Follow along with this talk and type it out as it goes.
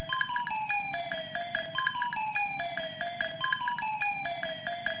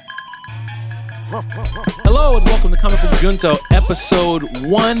Hello and welcome to Comic Book Junto, episode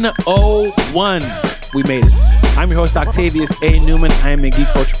 101. We made it. I'm your host, Octavius A. Newman. I am a geek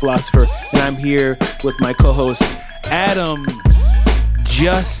culture philosopher, and I'm here with my co-host, Adam.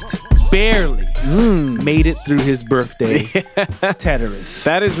 Just barely made it through his birthday, Teteris.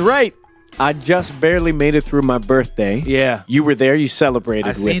 That is right. I just barely made it through my birthday. Yeah. You were there. You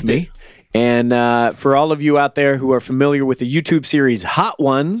celebrated with me. And for all of you out there who are familiar with the YouTube series Hot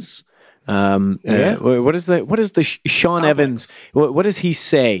Ones, what is the Sean Evans? What does he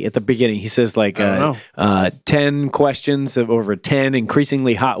say at the beginning? He says like 10 questions of over 10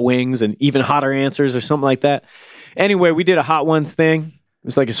 increasingly hot wings and even hotter answers or something like that. Anyway, we did a Hot Ones thing. It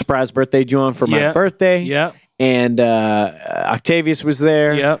was like a surprise birthday John for my birthday. Yeah. And Octavius was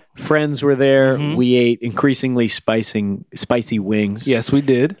there. Yep. Friends were there. Mm-hmm. We ate increasingly spicy wings. Yes, we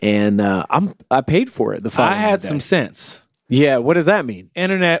did. And I paid for it. I had some sense. Yeah, what does that mean?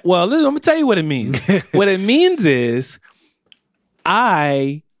 Internet. Well, listen, I'm gonna tell you what it means. What it means is,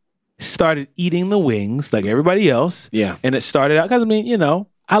 I started eating the wings like everybody else. Yeah, and it started out because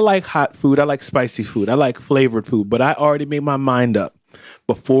I like hot food. I like spicy food. I like flavored food. But I already made my mind up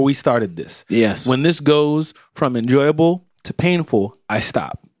before we started this. Yes. When this goes from enjoyable to painful, I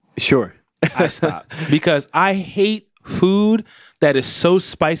stop. Sure. I stop. Because I hate food that is so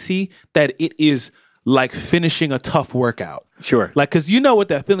spicy that it is like finishing a tough workout. Sure. Like, because you know what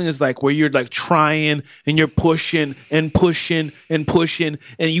that feeling is like, where you're like trying and you're pushing and pushing and pushing,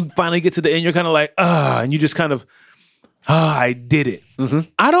 and you finally get to the end, you're kind of like, and you just kind of, I did it. Mm-hmm.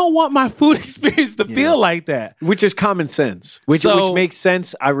 I don't want my food experience to feel like that. Which is common sense. Which makes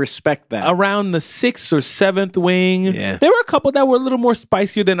sense. I respect that. Around the 6th or 7th wing, there were a couple that were a little more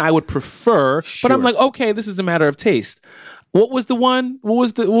spicier than I would prefer. Sure. But I'm like, okay, this is a matter of taste. What was the one? What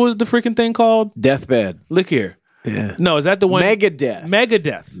was the freaking thing called? Deathbed. Look here. Yeah. No, is that the one?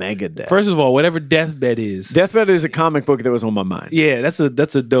 Megadeth. First of all, whatever Deathbed is. Deathbed is a comic book that was on my mind. Yeah, that's a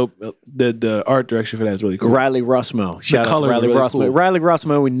dope. The art direction for that is really cool. Riley Rossmo. Shout out to Riley Rossmo. Cool. Riley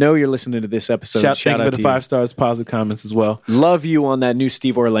Rossmo, we know you're listening to this episode. Shout out for the 5 stars, positive comments as well. Love you on that new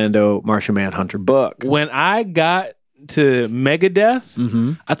Steve Orlando Martian Manhunter book. When I got to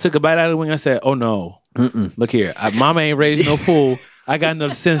Megadeth, I took a bite out of the wing. I said, "Oh no, look here, Mama ain't raised no fool." I got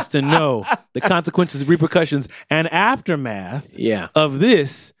enough sense to know the consequences, repercussions, and aftermath of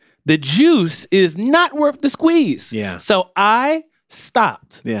this. The juice is not worth the squeeze. Yeah. So I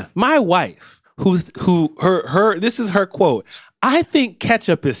stopped. Yeah. My wife, her this is her quote. I think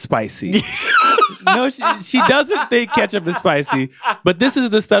ketchup is spicy. No, she doesn't think ketchup is spicy, but this is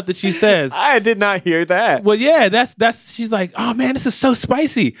the stuff that she says. I did not hear that. Well, yeah, that's she's like, oh man, this is so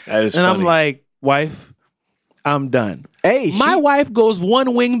spicy. That is and funny. I'm like, wife, I'm done. Hey, my wife goes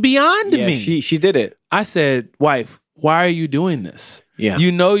one wing beyond me. She did it. I said, wife, why are you doing this? Yeah.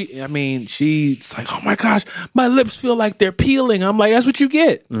 She's like, oh my gosh, my lips feel like they're peeling. I'm like, that's what you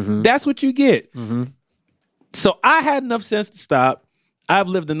get. Mm-hmm. That's what you get. Mm-hmm. So I had enough sense to stop. I've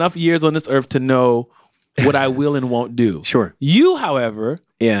lived enough years on this earth to know what I will and won't do. Sure. You, however,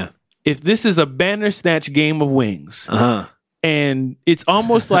 if this is a Bandersnatch game of wings, and it's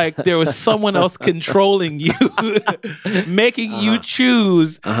almost like there was someone else controlling you, making you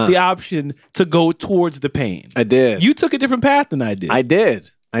choose the option to go towards the pain. I did. You took a different path than I did.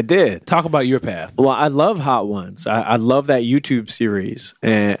 I did. Talk about your path. Well, I love Hot Ones. I love that YouTube series,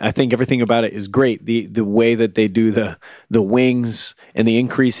 and I think everything about it is great. The way that they do the wings and the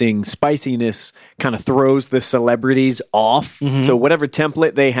increasing spiciness kind of throws the celebrities off. Mm-hmm. So whatever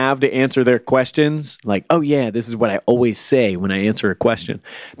template they have to answer their questions, like, oh yeah, this is what I always say when I answer a question.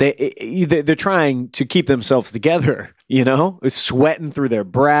 They're trying to keep themselves together, sweating through their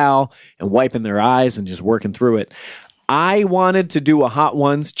brow and wiping their eyes and just working through it. I wanted to do a Hot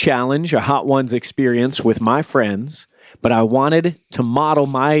Ones challenge, a Hot Ones experience with my friends, but I wanted to model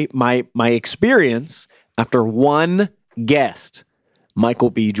my experience after one guest, Michael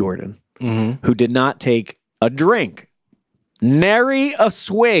B. Jordan, who did not take a drink, nary a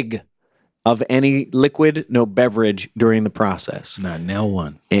swig of any liquid, no beverage during the process. Not now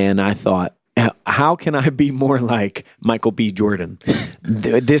one. And I thought, how can I be more like Michael B. Jordan?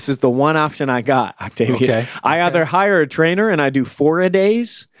 This is the one option I got, Octavius. Okay. I either hire a trainer and I do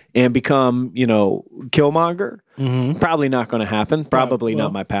 4-a-days and become, Killmonger. Mm-hmm. Probably not going to happen. Probably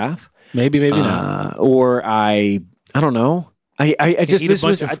not my path. Maybe not. Or I don't know. I just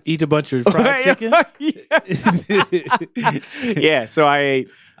eat a bunch of fried chicken. Yeah. So I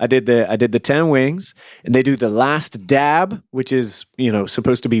I did the 10 wings, and they do the last dab, which is,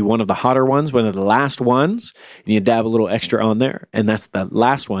 supposed to be one of the hotter ones, one of the last ones, and you dab a little extra on there, and that's the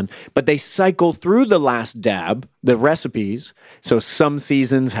last one. But they cycle through the last dab, the recipes. So some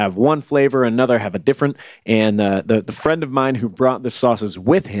seasons have one flavor, another have a different. And the friend of mine who brought the sauces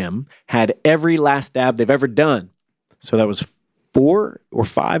with him had every last dab they've ever done. So that was 4 or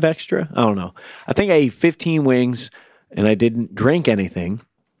 5 extra. I don't know. I think I ate 15 wings, and I didn't drink anything.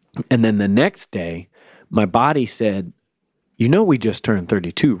 And then the next day, my body said, we just turned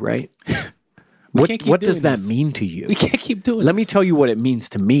 32, right? What does that mean to you? We can't keep doing Let me tell you what it means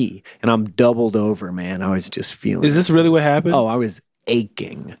to me. And I'm doubled over, man. I was just feeling. Is this really what happened? Oh, I was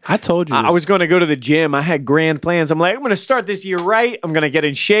aching. I told you. I was going to go to the gym. I had grand plans. I'm like, I'm going to start this year right. I'm going to get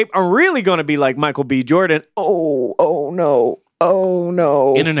in shape. I'm really going to be like Michael B. Jordan. Oh no.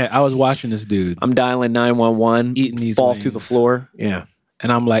 Internet, I was watching this dude. I'm dialing 911. Eating these fall wings. to the floor. Yeah.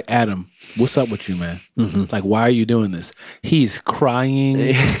 And I'm like, Adam, what's up with you, man? Like, why are you doing this? He's crying.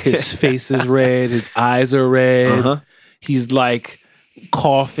 His face is red. His eyes are red. He's like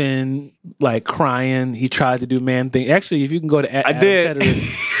coughing, like crying. He tried to do man thing. Actually, if you can go to Adam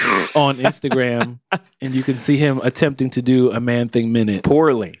Tedderus on Instagram, and you can see him attempting to do a man thing minute.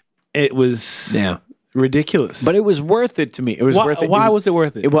 Poorly. It was ridiculous. But it was worth it to me. It was worth it. Why was it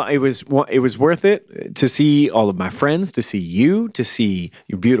worth it? It was worth it to see all of my friends, to see you, to see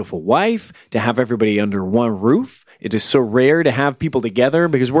your beautiful wife, to have everybody under one roof. It is so rare to have people together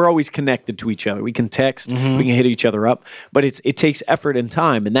because we're always connected to each other. We can text, we can hit each other up, but it takes effort and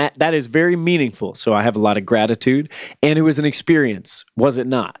time, and that is very meaningful. So I have a lot of gratitude, and it was an experience, was it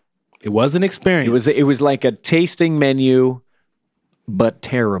not? It was an experience. It was like a tasting menu, but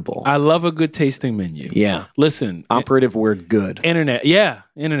terrible. I love a good tasting menu. Yeah. Listen. Operative word, good. Internet. Yeah.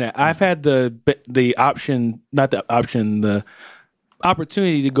 Internet. I've had the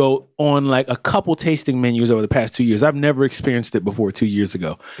opportunity to go on like a couple tasting menus over the past 2 years. I've never experienced it before 2 years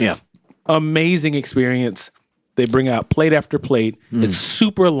ago. Yeah. Amazing experience. They bring out plate after plate. It's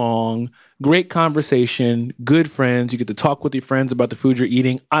super long. Great conversation. Good friends. You get to talk with your friends about the food you're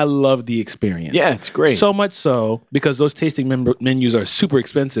eating. I love the experience. Yeah, it's great. So much so, because those tasting menus are super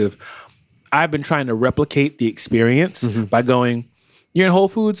expensive, I've been trying to replicate the experience by going, you're in Whole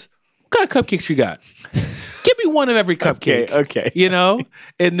Foods? What kind of cupcakes you got? Give me one of every cupcake. Okay.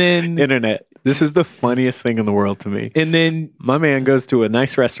 And then... Internet. This is the funniest thing in the world to me. And then... My man goes to a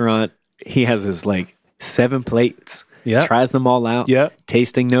nice restaurant. He has his 7 plates. Yeah. Tries them all out. Yeah.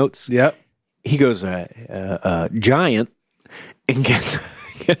 Tasting notes. Yep. He goes giant and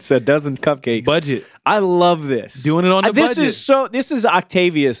gets a dozen cupcakes. Budget. I love this. Doing it on the budget. This is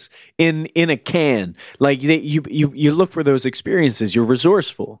Octavius in a can. Like you look for those experiences. You're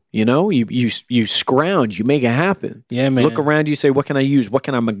resourceful. You scrounge. You make it happen. Yeah, man. Look around. You say, what can I use? What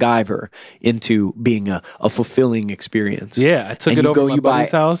can I MacGyver into being a fulfilling experience? Yeah, I took it over to my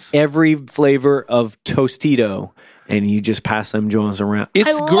buddy's house. Every flavor of Tostito. And you just pass them joints around. It's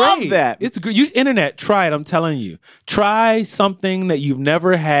I great. Love that. It's great. You internet, try it. I'm telling you. Try something that you've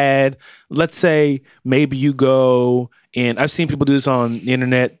never had. Let's say maybe you go, and I've seen people do this on the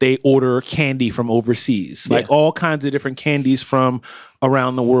internet. They order candy from overseas, like all kinds of different candies from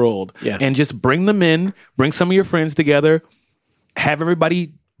around the world. Yeah. And just bring them in, bring some of your friends together, have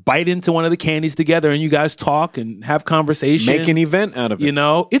everybody bite into one of the candies together, and you guys talk and have conversation. Make an event out of it.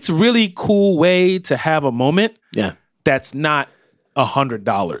 It's a really cool way to have a moment. Yeah. That's not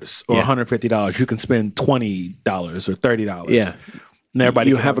 $100 or $150. You can spend $20 or $30. Yeah. And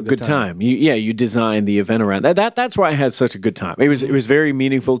everybody you can have a good time. You design the event around that. That's why I had such a good time. It was very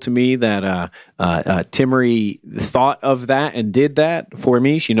meaningful to me that Timmery thought of that and did that for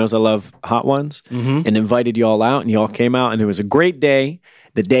me. She knows I love hot ones and invited y'all out, and y'all came out, and it was a great day.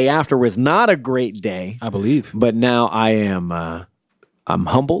 The day after was not a great day, I believe. But now I'm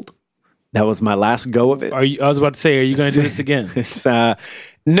humbled. That was my last go of it. I was about to say, are you going to do this again?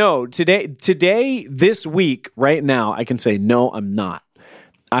 No, today, this week, right now, I can say, no, I'm not.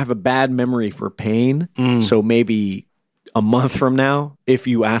 I have a bad memory for pain. So maybe a month from now, if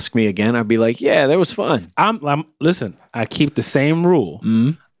you ask me again, I'd be like, yeah, that was fun. Listen, I keep the same rule.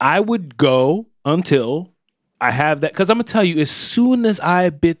 I would go until I have that. Because I'm going to tell you, as soon as I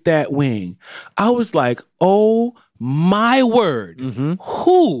bit that wing, I was like, oh my word,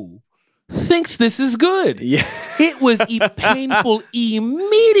 who thinks this is good? Yeah. It was painful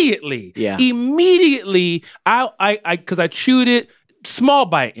immediately. Yeah. Immediately. Because I chewed it, small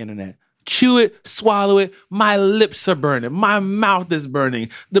bite, internet. Chew it, swallow it. My lips are burning. My mouth is burning.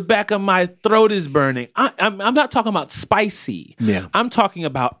 The back of my throat is burning. I'm not talking about spicy. Yeah. I'm talking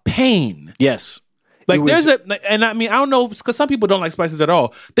about pain. Yes. Like and I mean, I don't know, because some people don't like spices at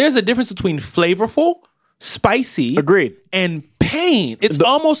all. There's a difference between flavorful, spicy, Agreed, and pain. It's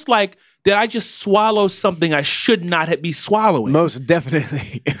almost like, did I just swallow something I should not be swallowing? most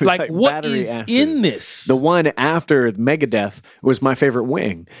definitely. It was Like, what battery is acid. in this? The one after Megadeth was my favorite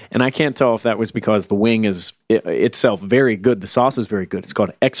wing, and I can't tell if that was because the wing is itself very good. The sauce is very good. It's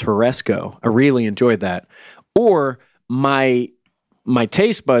called Ex Horesco. I really enjoyed that. Or my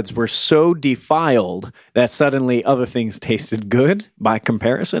taste buds were so defiled that suddenly other things tasted good by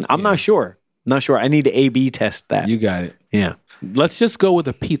comparison. I'm not sure. Not sure. I need to A/B test that. You got it. Yeah. Let's just go with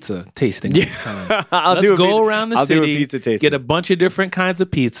a pizza tasting. Let's go around the I'll do a city, pizza tasting. get a bunch of different kinds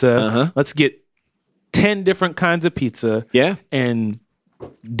of pizza. Let's get 10 different kinds of pizza. Yeah. And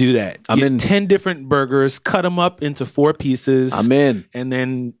do that. I'm Get in. 10 different burgers, cut them up into 4 pieces. I'm in. And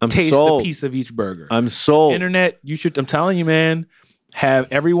then I'm taste sold. a piece of each burger. I'm sold. Internet, I'm telling you, man, have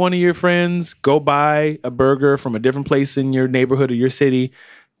every one of your friends go buy a burger from a different place in your neighborhood or your city.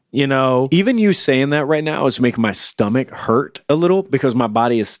 You know, Even you saying that right now is making my stomach hurt a little because my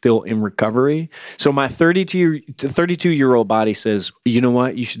body is still in recovery. So my 32-year-old body says, you know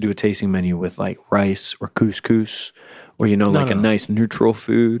what? You should do a tasting menu with like rice or couscous or, a nice neutral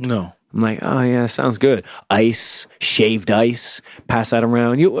food. no. I'm like, oh yeah, sounds good. Ice, shaved ice, pass that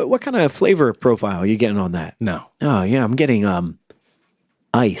around. What kind of flavor profile are you getting on that? No. Oh yeah, I'm getting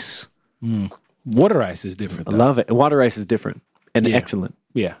ice. Water ice is different, I though. love it. Water ice is different and Yeah. excellent.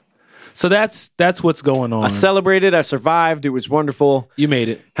 Yeah. So that's what's going on. I celebrated. I survived. It was wonderful. You made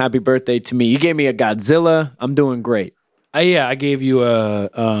it. Happy birthday to me. You gave me a Godzilla. I'm doing great. I gave you a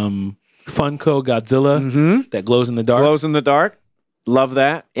Funko Godzilla that glows in the dark. Glows in the dark. Love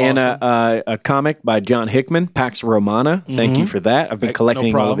that. And a comic by John Hickman, Pax Romana. Thank you for that. I've been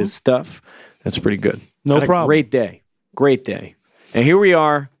collecting all of his stuff. That's pretty good. No Had a problem. Great day. Great day. And here we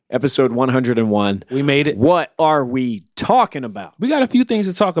are, episode 101. We made it. What are we talking about? We got a few things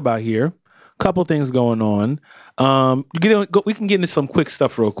to talk about here. A couple things going on. We can get into some quick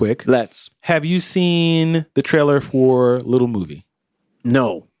stuff real quick. Let's. Have you seen the trailer for Little Movie?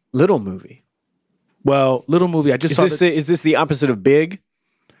 No. Little movie. Well, Little Movie, I just saw Is this the opposite of Big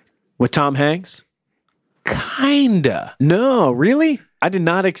with Tom Hanks? Kinda. No, really? I did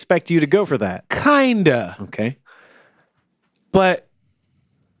not expect you to go for that. Kinda. Okay. But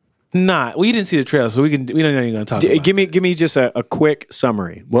not. We didn't see the trailer, so we don't know you're going to talk about Give me just a quick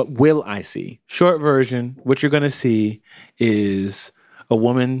summary. What will I see? Short version, what you're going to see is a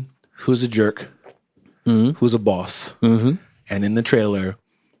woman who's a jerk, who's a boss. And in the trailer,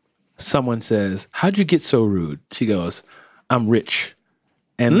 someone says, "How'd you get so rude?" She goes, "I'm rich."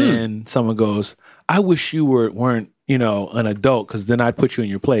 And then someone goes, "I wish you weren't, an adult, because then I'd put you in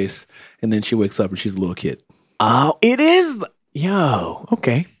your place." And then she wakes up and she's a little kid. Oh, it is. Yo,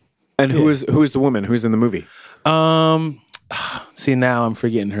 okay. And who is the woman? Who's in the movie? See, now I'm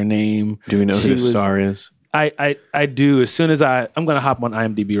forgetting her name. Do we know who the star is? I do. As soon as I'm going to hop on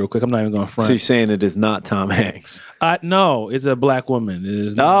IMDb real quick. I'm not even going to front. So you're saying it is not Tom Hanks? No, it's a black woman. It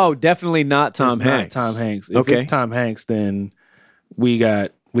is not, Oh, definitely not Tom Hanks. Not Tom Hanks. If Okay. it's Tom Hanks, then we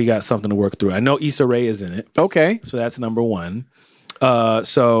got something to work through. I know Issa Rae is in it, Okay. so that's number one.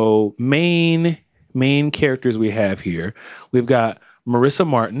 So main characters we have here. We've got Marissa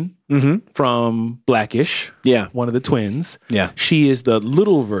Martin from Blackish. Yeah. One of the twins. Yeah. She is the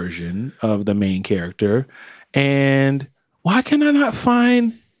little version of the main character. And why can I not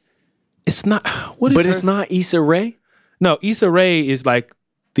find? It's not. What is? But her- it's not Issa Rae? No, Issa Rae is like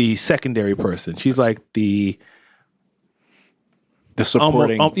the secondary person. She's like the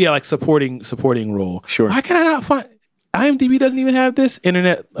supporting. like supporting role. Sure. Why can I not find? IMDb doesn't even have this.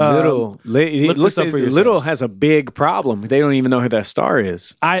 Internet. Little look this up for yourselves. Little has a big problem. They don't even know who that star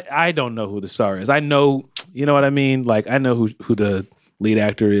is. I don't know who the star is. I know, you know what I mean? Like, I know who the lead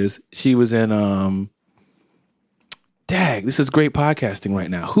actor is. She was in Dag, this is great podcasting right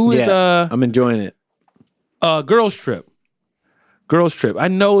now. Who is I'm enjoying it. Girls Trip? Girls Trip. I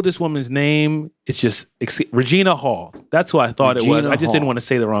know this woman's name. It's just Regina Hall. That's who I thought it was. Regina I just Hall. didn't want to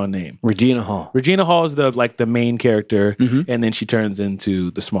say the wrong name. Regina Hall. Regina Hall is the main character, and then she turns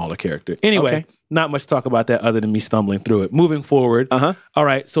into the smaller character. Anyway, Okay. not much to talk about that other than me stumbling through it. Moving forward. All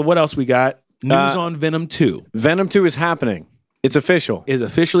right. So what else we got? News on Venom 2 Venom 2 is happening. It's official. is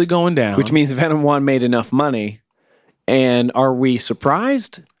officially going down. Which means Venom 1 made enough money. And are we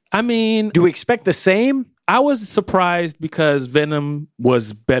surprised? I mean, Do we expect the same? I was surprised because Venom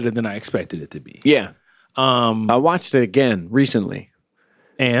was better than I expected it to be. Yeah. I watched it again recently.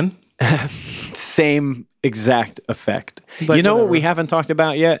 And Same exact effect. Like you know what whatever. we haven't talked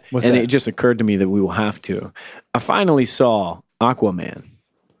about yet? What's and that? it just occurred to me that we will have to. I finally saw Aquaman.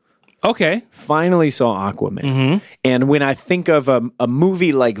 Okay. Finally saw Aquaman. And when I think of a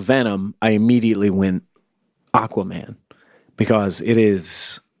movie like Venom, I immediately went Aquaman because it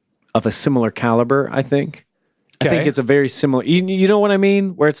is of a similar caliber, I think. I think it's a very similar, you know what I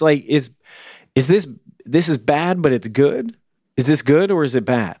mean? Where it's like, is this is bad, but it's good? Is this good or is it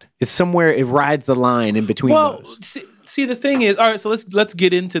bad? It's somewhere, it rides the line in between those. See, the thing is, all right, so let's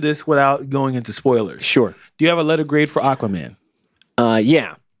get into this without going into spoilers. Sure. Do you have a letter grade for Aquaman?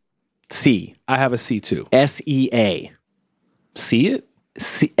 Yeah. C. I have a C too. SEA. See it?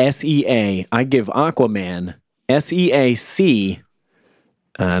 SEA. I give Aquaman SEA C.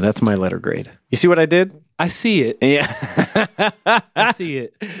 That's my letter grade. You see what I did? I see it. Yeah. I see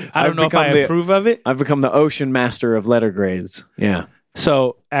it. I don't know if I approve of it. I've become the ocean master of letter grades. Yeah.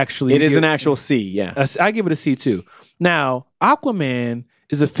 So actually, it is an actual C. Yeah. I give it a C too. Now, Aquaman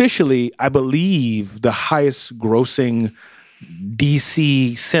is officially, I believe, the highest grossing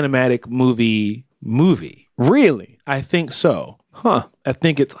DC cinematic movie. Really? I think so. Huh. I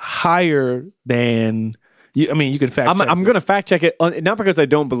think it's higher than. You can fact check. I'm going to fact check it, not because I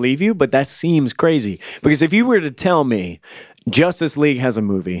don't believe you, but that seems crazy. Because if you were to tell me Justice League has a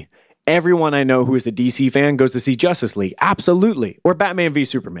movie, everyone I know who is a DC fan goes to see Justice League. Absolutely. Or Batman v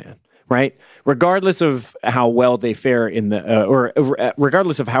Superman, right? Regardless of how well they fare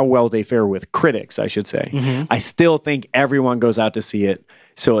regardless of how well they fare with critics, I should say. I still think everyone goes out to see it,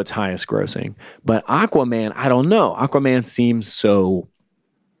 so it's highest grossing. But Aquaman, I don't know. Aquaman seems so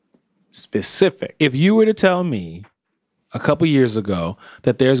specific. If you were to tell me a couple years ago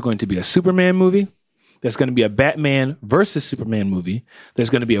that there's going to be a Superman movie, there's going to be a Batman versus Superman movie, there's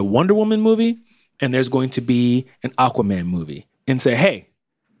going to be a Wonder Woman movie, and there's going to be an Aquaman movie, and say, hey,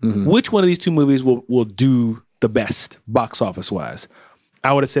 which one of these two movies will do the best box office wise?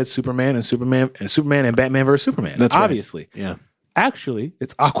 I would have said Superman and Batman versus Superman. That's obviously. Right. Yeah. Actually,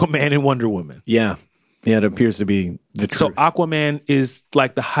 it's Aquaman and Wonder Woman. Yeah. Yeah, it appears to be the truth. So Aquaman is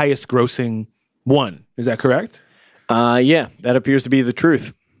like the highest grossing one. Is that correct? Yeah, that appears to be the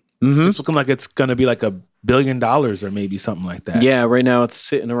truth. It's looking like it's going to be like $1 billion or maybe something like that. Yeah, right now it's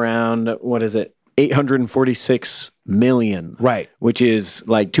sitting around, what is it? 846 million. Right. Which is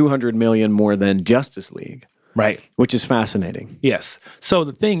like 200 million more than Justice League. Right. Which is fascinating. Yes. So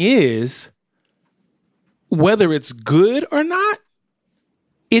the thing is, whether it's good or not,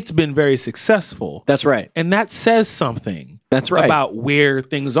 it's been very successful. That's right. And that says something. That's right. About where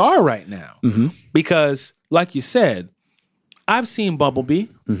things are right now. Because, like you said, I've seen Bumblebee.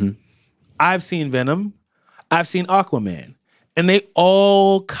 I've seen Venom. I've seen Aquaman. And they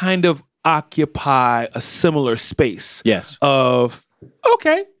all kind of occupy a similar space. Yes. Of,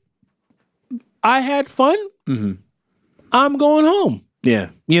 okay, I had fun. I'm going home. Yeah.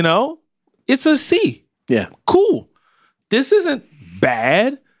 You know, it's a C. Yeah. Cool. This isn't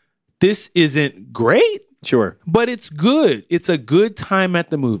bad. This isn't great. Sure. But it's good. It's a good time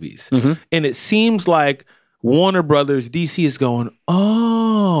at the movies. And it seems like Warner Brothers, DC is going,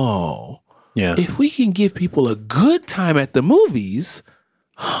 oh, yeah. If we can give people a good time at the movies,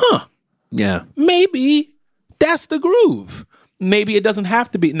 yeah, maybe that's the groove. Maybe it doesn't have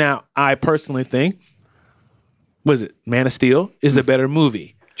to be. Now, I personally think, was it Man of Steel is a better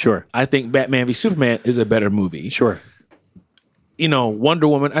movie. Sure. I think Batman v Superman is a better movie. Sure. You know, Wonder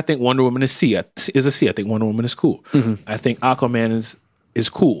Woman, I think Wonder Woman is a C. I think Wonder Woman is cool. I think Aquaman is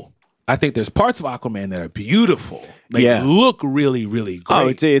cool. I think there's parts of Aquaman that are beautiful. They look really, really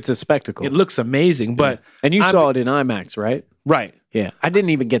great. Oh, it's a spectacle. It looks amazing. But and you saw it in IMAX, right? Right. Yeah. I didn't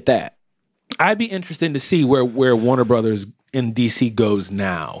even get that. I'd be interested to see where Warner Brothers in DC goes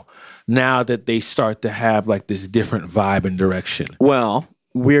now that they start to have like this different vibe and direction. Well,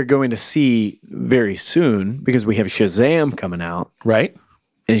 we're going to see very soon because we have Shazam coming out. Right.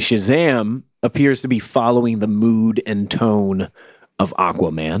 And Shazam appears to be following the mood and tone of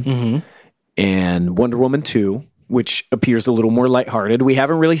Aquaman. And Wonder Woman 2, which appears a little more lighthearted. We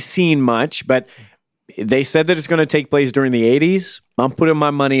haven't really seen much, but they said that it's going to take place during the 80s. I'm putting my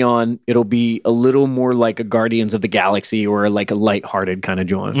money on it'll be a little more like a Guardians of the Galaxy or like a lighthearted kind of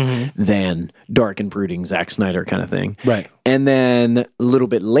joint than dark and brooding Zack Snyder kind of thing. Right. And then a little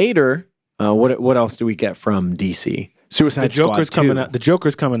bit later, what else do we get from DC? Suicide Squad 2. The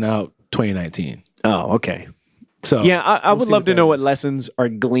Joker's coming out 2019. Oh, okay. So yeah, I would love to know what lessons are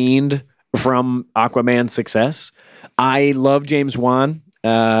gleaned from Aquaman's success. I love James Wan.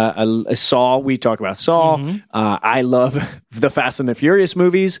 Saw, we talk about Saw. I love the Fast and the Furious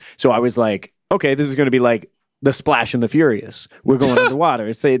movies. So I was like, okay, this is going to be like the Splash and the Furious. We're going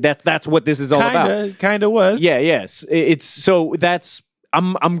underwater. That's what this is all about. Kind of was. Yeah, yes. It's so that's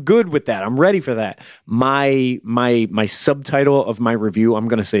I'm good with that. I'm ready for that. My subtitle of my review, I'm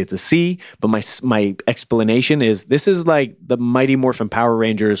gonna say it's a C, but my explanation is this is like the Mighty Morphin Power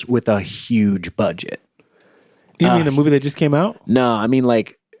Rangers with a huge budget. You mean the movie that just came out? No, I mean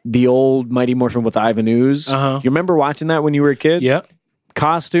like the old Mighty Morphin with Ivan Ooze. You remember watching that when you were a kid? Yep.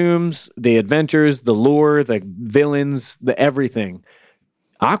 Costumes, the adventures, the lore, the villains, the everything.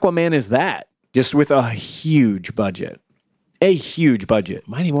 Aquaman is that, just with a huge budget. A huge budget.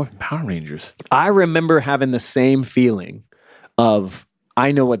 Mighty Morphin Power Rangers. I remember having the same feeling of,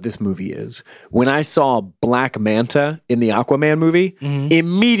 I know what this movie is. When I saw Black Manta in the Aquaman movie,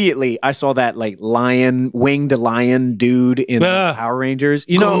 immediately I saw that like winged lion dude in the Power Rangers.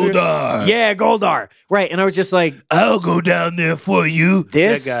 You know, Goldar. Yeah, Goldar. Right. And I was just like, I'll go down there for you.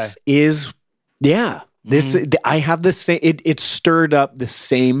 this That guy. is, yeah. This I have the same. It stirred up the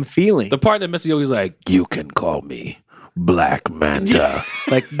same feeling. The part that messed me up was like, you can call me Black Manta.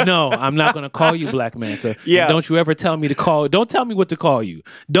 Like, no, I'm not going to call you Black Manta. Yeah. And don't you ever tell me to call. Don't tell me what to call you.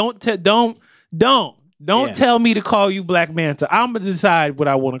 Don't tell me to call you Black Manta. I'm gonna decide what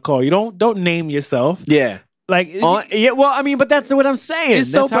I want to call you. Don't name yourself. Yeah. Like, Yeah. Well, I mean, but that's what I'm saying.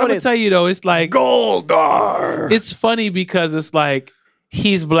 it's so. That's But I'm how it gonna is. tell you though, it's like Goldar. it's funny because it's like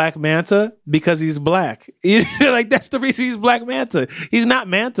he's Black Manta because he's black. Like that's the reason he's Black Manta. He's not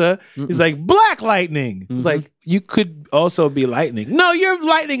Manta. He's like Black Lightning. It's like you could also be Lightning. No, your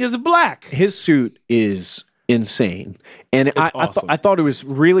Lightning is black. His suit is insane, and awesome. I thought it was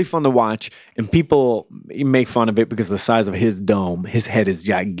really fun to watch. And people make fun of it because of the size of his dome. His head is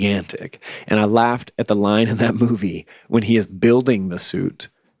gigantic, and I laughed at the line in that movie when he is building the suit,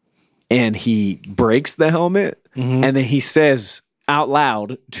 and he breaks the helmet, and then he says out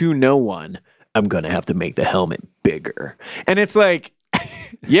loud to no one, I'm going to have to make the helmet bigger. And it's like,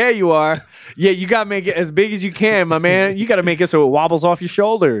 yeah, you are. Yeah, you got to make it as big as you can, my man. You got to make it so it wobbles off your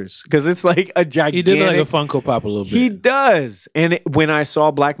shoulders because it's like a gigantic. He did look like a Funko Pop a little bit. He does. And when I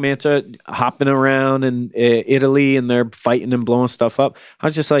saw Black Manta hopping around in Italy and they're fighting and blowing stuff up, I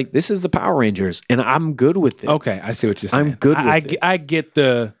was just like, this is the Power Rangers. And I'm good with it. Okay, I see what you're saying. I'm good with it. I get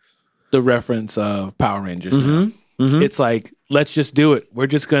the reference of Power Rangers now. It's like, let's just do it. We're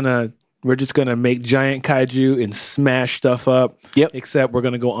just gonna make giant kaiju and smash stuff up. Yep. Except we're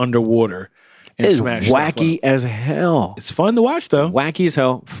gonna go underwater and It's smash stuff wacky up. as hell. It's fun to watch though. Wacky as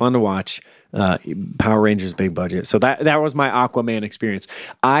hell, fun to watch. Power Rangers big budget. So that was my Aquaman experience.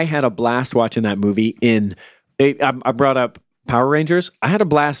 I had a blast watching that movie I brought up Power Rangers. I had a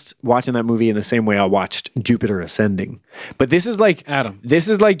blast watching that movie in the same way I watched Jupiter Ascending. But this is like Adam, this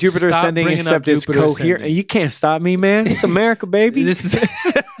is like Jupiter stop Ascending bringing up except it's Jupiter coherent. Ascending. You can't stop me, man. It's America, baby. This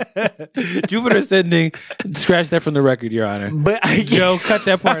is Jupiter Ascending. Scratch that from the record, Your Honor. But Joe, cut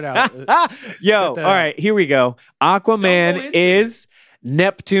that part out. Yo, all right, here we go. Aquaman is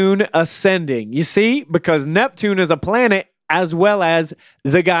Neptune ascending. You see? Because Neptune is a planet as well as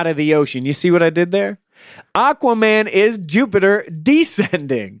the god of the ocean. You see what I did there? Aquaman is Jupiter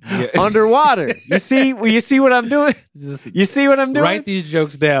descending underwater. You see what I'm doing? You see what I'm doing? Write these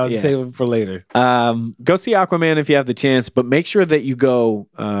jokes down. Yeah. Save them for later. Go see Aquaman if you have the chance, but make sure that you go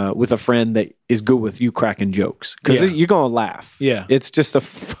with a friend that is good with you cracking jokes because Yeah. you're gonna laugh. Yeah. It's just a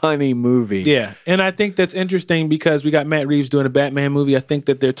funny movie. Yeah, and I think that's interesting because we got Matt Reeves doing a Batman movie. I think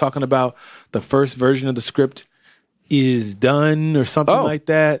that they're talking about the first version of the script is done or something like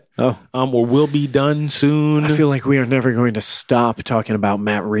that. Oh. Or will be done soon. I feel like we are never going to stop talking about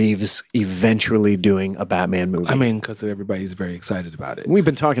Matt Reeves eventually doing a Batman movie. I mean, because everybody's very excited about it. We've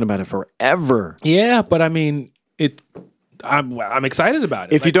been talking about it forever. Yeah, but I mean, I'm excited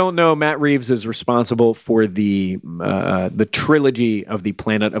about it. If you don't know, Matt Reeves is responsible for the trilogy of the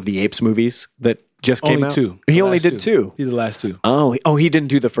Planet of the Apes movies that just came only out. two. He The only last did two. He did the last two. Oh, he didn't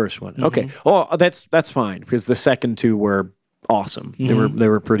do the first one. Okay. Oh, that's fine because the second two were awesome. They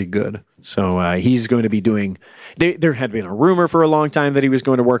were pretty good. So he's going to be doing. There had been a rumor for a long time that he was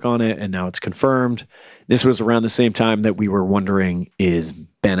going to work on it, and now it's confirmed. This was around the same time that we were wondering: is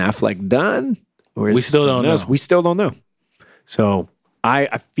Ben Affleck done? Or is We still don't someone else? know. We still don't know. So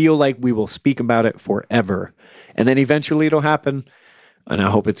I feel like we will speak about it forever, and then eventually it'll happen. And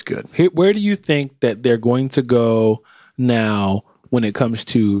I hope it's good. Where do you think that they're going to go now when it comes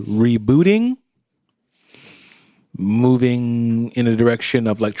to rebooting, moving in a direction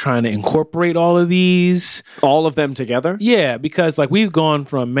of like trying to incorporate all of these? All of them together? Yeah, because like we've gone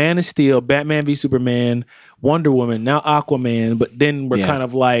from Man of Steel, Batman v Superman, Wonder Woman, now Aquaman, but then we're kind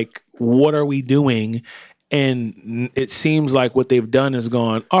of like, what are we doing? And it seems like what they've done is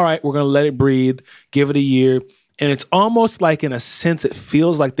gone, all right, we're going to let it breathe, give it a year. And it's almost like, in a sense, it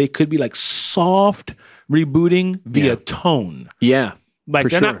feels like they could be like soft rebooting via tone. Yeah. Like,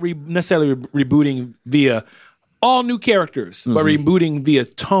 they're not necessarily rebooting via all new characters, but rebooting via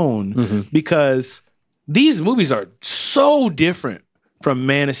tone, because these movies are so different from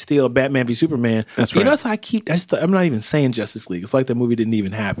Man of Steel, Batman v Superman. That's right. You know, that's how I'm not even saying Justice League. It's like the movie didn't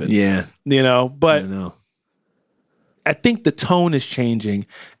even happen. Yeah. You know, but I know. I think the tone is changing,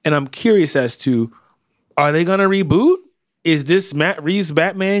 and I'm curious as to, are they going to reboot? Is this Matt Reeves'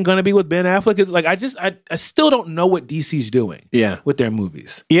 Batman going to be with Ben Affleck? It's like, I still don't know what DC's doing with their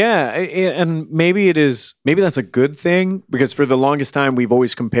movies. Yeah, and maybe that's a good thing, because for the longest time we've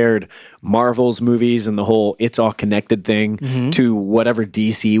always compared Marvel's movies and the whole it's all connected thing to whatever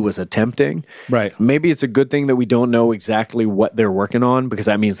DC was attempting. Right. Maybe it's a good thing that we don't know exactly what they're working on, because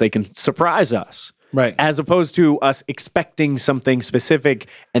that means they can surprise us. Right. As opposed to us expecting something specific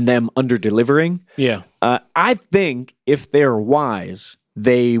and them under-delivering. Yeah. I think if they're wise,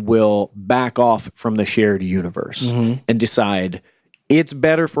 they will back off from the shared universe and decide it's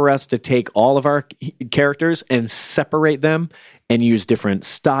better for us to take all of our characters and separate them and use different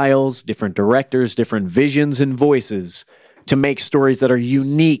styles, different directors, different visions and voices to make stories that are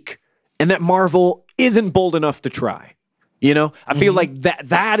unique and that Marvel isn't bold enough to try. You know, I feel like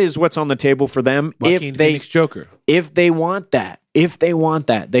that is what's on the table for them. Joaquin Phoenix Joker. If they want that,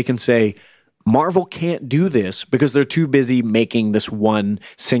 they can say, Marvel can't do this because they're too busy making this one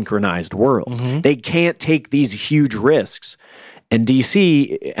synchronized world. They can't take these huge risks. And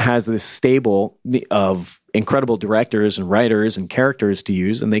DC has this stable of incredible directors and writers and characters to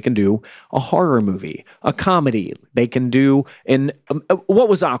use, and they can do a horror movie, a comedy. They can do what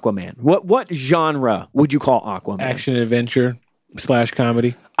was Aquaman? What genre would you call Aquaman? Action adventure /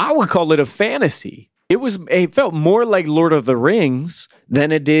 comedy. I would call it a fantasy. It felt more like Lord of the Rings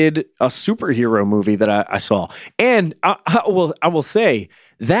than it did a superhero movie that I saw. And I will say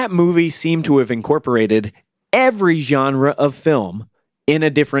that movie seemed to have incorporated every genre of film in a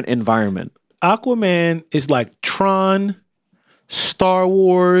different environment. Aquaman is like Tron, Star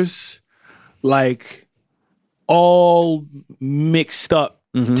Wars, like all mixed up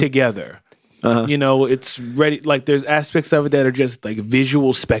together. You know, it's ready. Like, there's aspects of it that are just like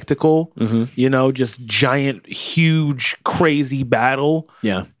visual spectacle. You know, just giant, huge, crazy battle.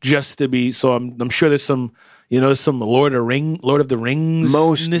 Yeah, just to be. So I'm sure there's some. You know, some Lord of the Rings.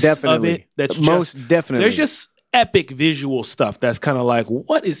 Most definitely. Of it. That's most definitely. There's just epic visual stuff that's kind of like,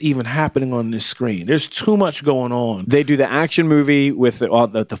 what is even happening on this screen? There's too much going on. They do the action movie with all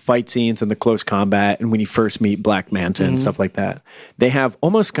the fight scenes and the close combat, and when you first meet Black Manta and stuff like that. They have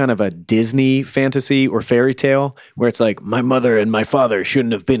almost kind of a Disney fantasy or fairy tale where it's like, my mother and my father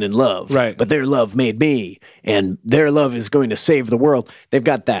shouldn't have been in love, right? But their love made me, and their love is going to save the world. They've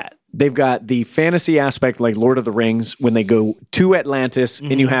got that. They've got the fantasy aspect like Lord of the Rings when they go to Atlantis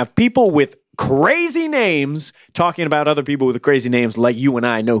and you have people with crazy names talking about other people with crazy names like you and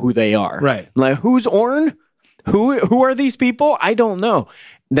I know who they are. Right. Like, who's Orn? Who are these people? I don't know.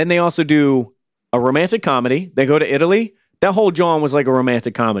 Then they also do a romantic comedy. They go to Italy. That whole John was like a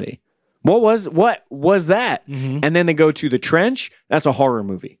romantic comedy. What was that? And then they go to the Trench. That's a horror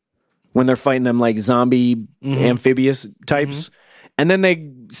movie when they're fighting them like zombie amphibious types. And then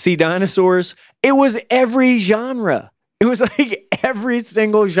they see dinosaurs. It was every genre. It was like every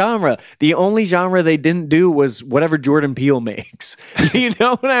single genre. The only genre they didn't do was whatever Jordan Peele makes. You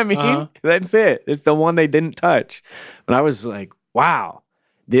know what I mean? That's it. It's the one they didn't touch. But I was like, wow,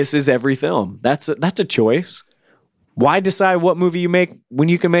 this is every film. That's a choice. Why decide what movie you make when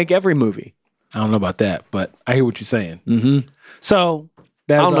you can make every movie? I don't know about that, but I hear what you're saying. So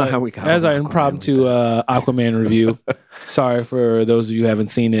I don't know how we got as our impromptu Aquaman review. Sorry for those of you who haven't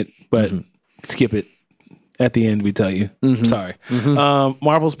seen it, but skip it. At the end, we tell you. Sorry.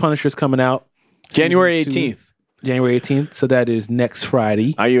 Marvel's Punisher's coming out January 18th. January 18th. So that is next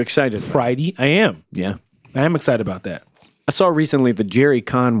Friday. Are you excited? Friday? I am. Yeah. I am excited about that. I saw recently that Jerry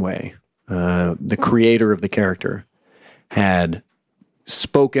Conway, the creator of the character, had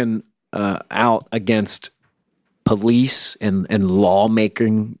spoken out against police and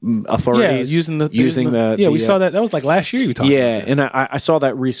lawmaking authorities. We saw that. That was like last year you talked about this. And I saw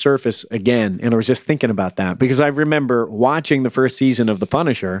that resurface again, and I was just thinking about that because I remember watching the first season of The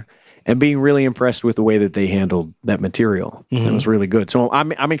Punisher and being really impressed with the way that they handled that material. It was really good. So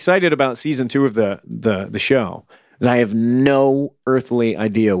I'm excited about season 2 of the show. I have no earthly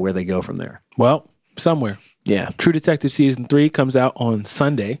idea where they go from there. Well, somewhere. Yeah. True Detective season 3 comes out on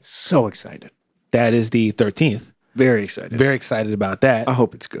Sunday. So excited. That is the 13th. Very excited. Very excited about that. I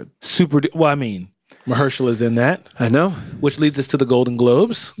hope it's good. Mahershala is in that. I know. Which leads us to the Golden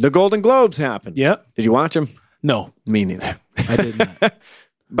Globes. The Golden Globes happened. Yep. Did you watch them? No. Me neither. I did not.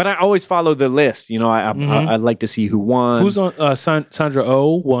 But I always follow the list. You know, I like to see who won. Who's on? Sandra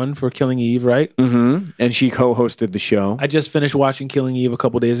Oh won for Killing Eve, right? Mm-hmm. And she co-hosted the show. I just finished watching Killing Eve a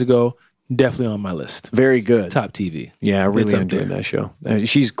couple days ago. Definitely on my list. Very good. Top TV. Yeah, I really enjoyed that show.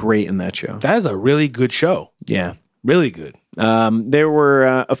 She's great in that show. That is a really good show. Yeah. Really good. There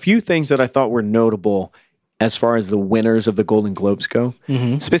were a few things that I thought were notable as far as the winners of the Golden Globes go.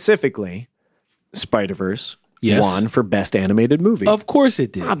 Mm-hmm. Specifically, Spider-Verse won for Best Animated Movie. Of course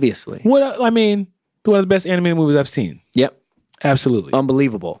it did. Obviously. One of the best animated movies I've seen. Yep. Absolutely.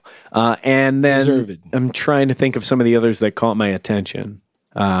 Unbelievable. And then Deserved. I'm trying to think of some of the others that caught my attention.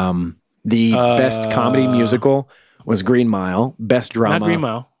 The best comedy musical was Green Mile. Best drama. Not Green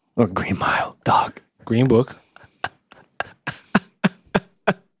Mile. Oh, Green Mile. Dog. Green Book.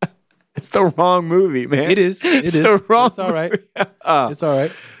 It's the wrong movie, man. It is. It's the wrong It's all right. It's all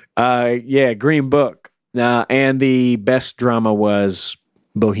right. Yeah, Green Book. And the best drama was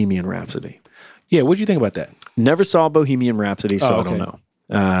Bohemian Rhapsody. Yeah, what do you think about that? Never saw Bohemian Rhapsody, so okay. I don't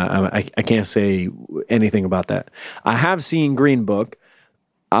know. I can't say anything about that. I have seen Green Book.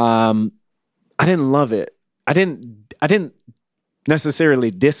 I didn't love it. I didn't necessarily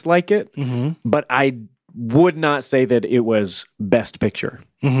dislike it, but I would not say that it was best picture.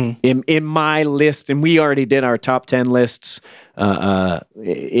 In my list, and we already did our top 10 lists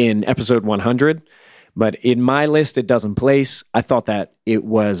in episode 100, but in my list, it doesn't place. I thought that it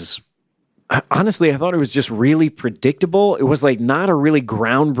was, honestly, I thought it was just really predictable. It was like not a really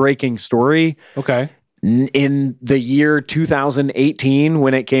groundbreaking story. Okay. In the year 2018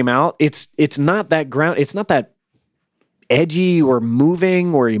 when it came out, it's not that edgy or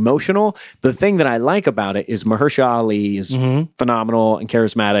moving or emotional. The thing that I like about it is Mahershala Ali is phenomenal and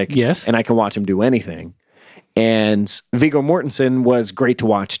charismatic. Yes. And I can watch him do anything. And Viggo Mortensen was great to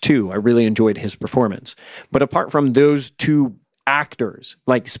watch too. I really enjoyed his performance. But apart from those two actors,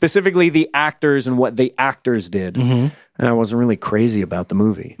 like specifically the actors and what the actors did, I wasn't really crazy about the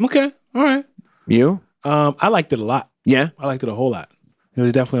movie. Okay. All right. You? I liked it a lot. Yeah? I liked it a whole lot. It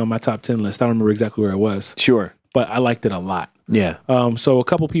was definitely on my top 10 list. I don't remember exactly where it was, Sure. but I liked it a lot. Yeah. So a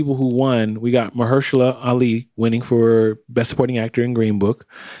couple people who won, we got Mahershala Ali winning for Best Supporting Actor in Green Book.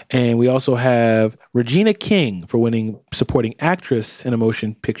 And we also have Regina King for winning Supporting Actress in a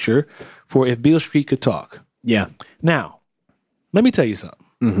Motion Picture for If Beale Street Could Talk. Yeah. Now, let me tell you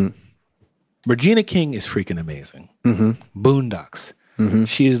something. Regina King is freaking amazing. Boondocks.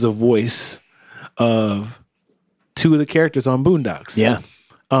 She is the voice of two of the characters on Boondocks. Yeah.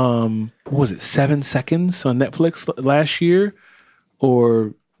 What was it, 7 Seconds on Netflix last year?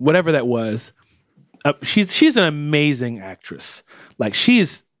 Or whatever that was. She's an amazing actress. Like,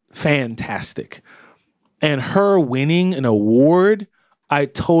 she's fantastic. And her winning an award, I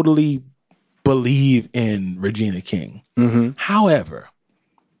totally believe in Regina King. However,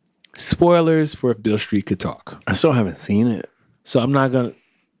 spoilers for If Beale Street Could Talk. I still haven't seen it. So I'm not going to...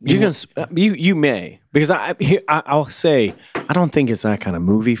 You may, because I'll say I don't think it's that kind of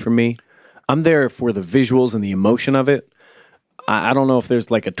movie for me. I'm there for the visuals and the emotion of it. I don't know if there's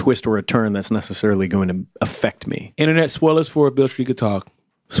like a twist or a turn that's necessarily going to affect me. Internet spoilers for If Beale Street Could Talk.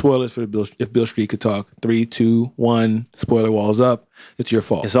 Spoilers for If Beale Street Could Talk. 3, 2, 1. Spoiler walls up. It's your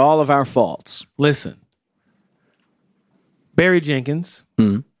fault. It's all of our faults. Listen, Barry Jenkins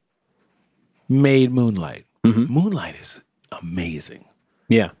made Moonlight. Moonlight is amazing.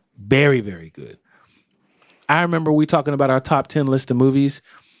 Yeah. Very, very good. I remember we talking about our top 10 list of movies,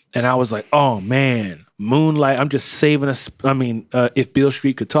 and I was like, oh, man, Moonlight. I'm just saving If Beale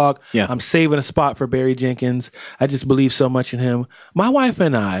Street Could Talk. Yeah. I'm saving a spot for Barry Jenkins. I just believe so much in him. My wife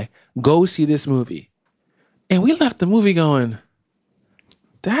and I go see this movie, and we left the movie going,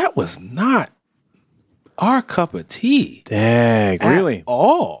 that was not our cup of tea. Dang, really? At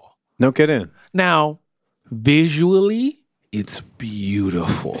all. No kidding. Now, visually, it's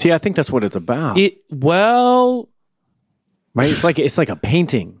beautiful. See, I think that's what it's about. Right? It's like a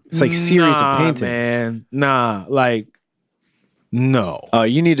painting. It's like a series of paintings. Man. No.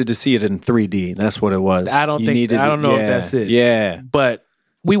 You needed to see it in 3D. That's what it was. I don't know if that's it. Yeah. But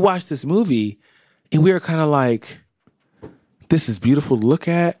we watched this movie and we were kind of like, this is beautiful to look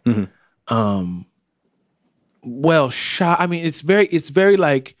at. Well shot. I mean, it's very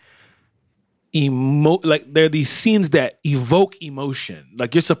like like there are these scenes that evoke emotion.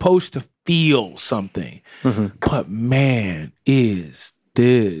 Like you're supposed to feel something. But man, is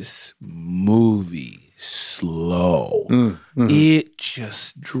this movie slow. It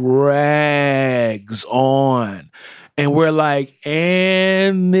just drags on. And we're like,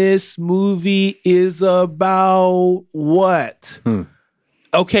 and this movie is about what?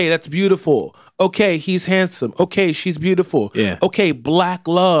 Okay, that's beautiful. Okay, he's handsome. Okay, she's beautiful. Yeah. Okay, black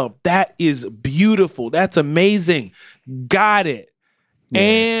love. That is beautiful. That's amazing. Got it.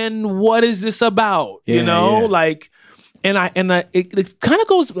 And what is this about? You Yeah, know, yeah. like, it kind of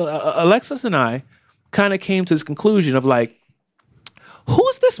goes. Alexis and I kind of came to this conclusion of like,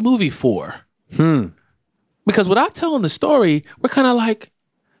 who's this movie for? Because without telling the story, we're kind of like,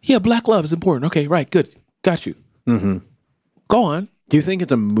 yeah, black love is important. Okay, right, good, got you. Go on. Do you think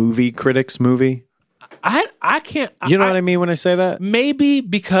it's a movie critics movie? I can't. You know what I mean when I say that? Maybe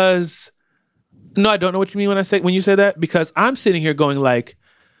because no, I don't know what you mean when you say that, because I'm sitting here going like,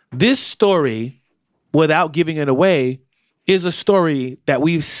 this story, without giving it away, is a story that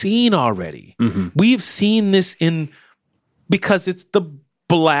we've seen already. We've seen this because it's the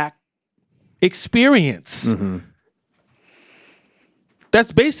black experience.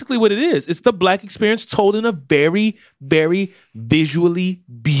 That's basically what it is. It's the black experience told in a very, very visually,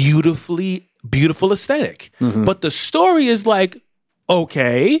 beautiful aesthetic. But the story is like,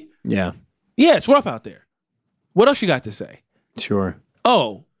 okay, Yeah, it's rough out there. What else you got to say? sure.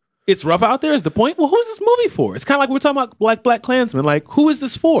 Oh, it's rough out there is the point? Well, who's this movie for? It's kind of like we're talking about Black Klansman. Like, who is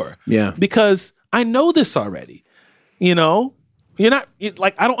this for? Yeah. Because I know this already. You know?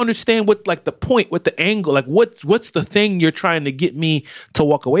 I don't understand what, like, the point, what the angle, like, what's the thing you're trying to get me to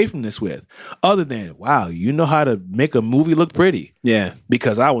walk away from this with? Other than, wow, you know how to make a movie look pretty. Yeah,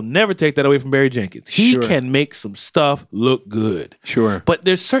 Because I will never take that away from Barry Jenkins. He Sure. can make some stuff look good. sure. But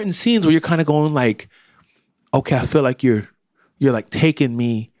there's certain scenes where you're kind of going like, okay, I feel like you're like taking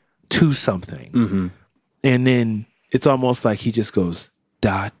me to something. And then it's almost like he just goes, ...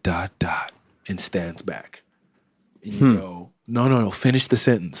 and stands back. And you go, no, finish the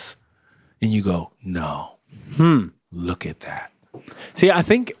sentence. And you go, no, look at that. See, I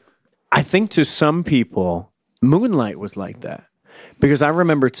think to some people, Moonlight was like that. Because I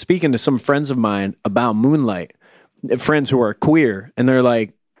remember speaking to some friends of mine about Moonlight, friends who are queer, and they're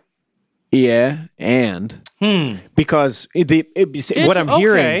like, yeah, and because what I'm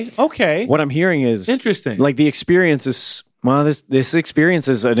hearing, okay, what I'm hearing is Interesting. Like the experience is this experience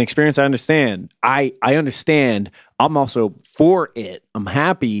is an experience I understand. I understand. I'm also for it. I'm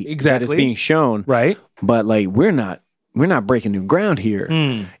happy that Exactly. it's being shown, right? But like we're not breaking new ground here.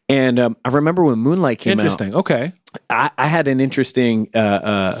 And I remember when Moonlight came out. Interesting. Okay. I had an interesting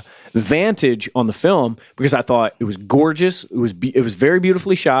vantage on the film because I thought it was gorgeous. It was very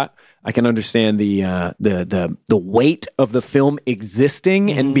beautifully shot. I can understand the weight of the film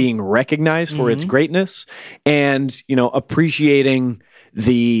existing and being recognized for its greatness, and appreciating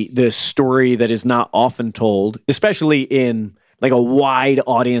the story that is not often told, especially in like a wide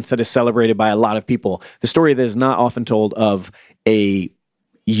audience that is celebrated by a lot of people. The story that is not often told of a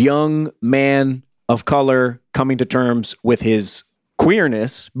young man of color coming to terms with his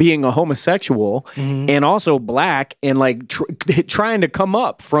queerness, being a homosexual, and also black, and like trying to come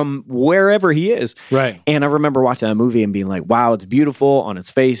up from wherever he is. Right. And I remember watching that movie and being like, wow, it's beautiful on its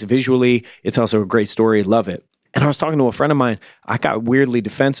face, visually. It's also a great story. Love it. And I was talking to a friend of mine. I got weirdly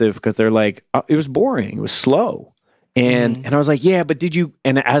defensive because they're like, it was boring. It was slow. And I was like, yeah, but did you?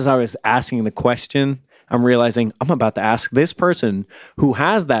 And as I was asking the question, I'm realizing I'm about to ask this person who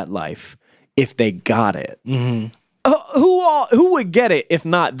has that life if they got it. Who would get it if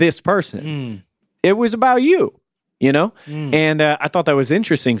not this person? It was about you, And I thought that was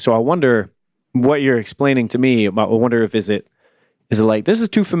interesting. So I wonder what you're explaining to me about. I wonder if is it like this is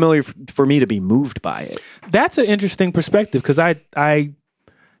too familiar for me to be moved by it. That's an interesting perspective because I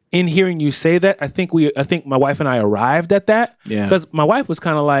in hearing you say that, I think my wife and I arrived at that. Yeah. Because my wife was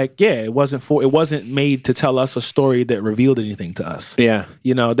kind of like, yeah, it wasn't made to tell us a story that revealed anything to us. Yeah.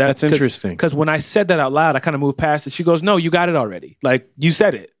 That's interesting. Because when I said that out loud, I kind of moved past it. She goes, no, you got it already. Like you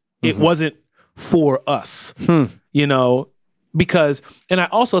said it. It wasn't for us. Because, and I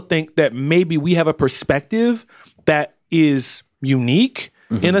also think that maybe we have a perspective that is unique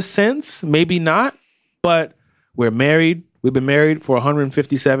in a sense, maybe not, but we're married. We've been married for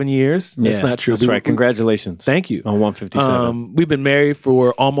 157 years. That's not true. That's right. Congratulations. Thank you. On 157. We've been married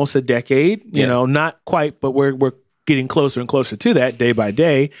for almost a decade. You know, not quite, but we're getting closer and closer to that day by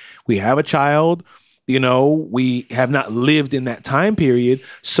day. We have a child. We have not lived in that time period.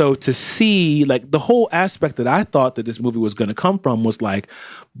 So to see like the whole aspect that I thought that this movie was going to come from was like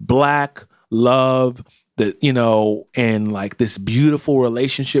black love, and like this beautiful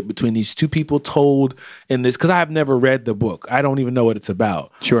relationship between these two people told in this, because I have never read the book. I don't even know what it's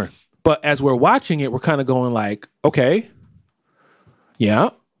about. Sure. But as we're watching it, we're kind of going like, okay, yeah,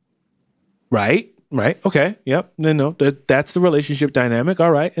 right, okay, yep, no, that's the relationship dynamic, all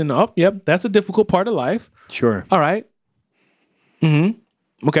right, and yep, that's a difficult part of life. Sure. All right,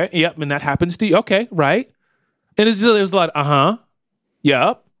 Okay. Yep. And that happens to you. Okay. Right. And it was a lot,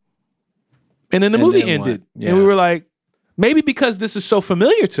 yep. And then the movie ended. Yeah. And we were like, maybe because this is so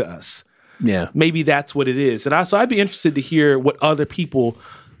familiar to us. Yeah. Maybe that's what it is. And so I'd be interested to hear what other people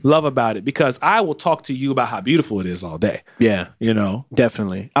love about it, because I will talk to you about how beautiful it is all day. Yeah. You know?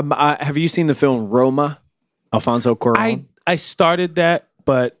 Definitely. Have you seen the film Roma? Alfonso Cuarón? I started that,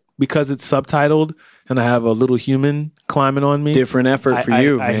 but because it's subtitled and I have a little human climbing on me. Different effort for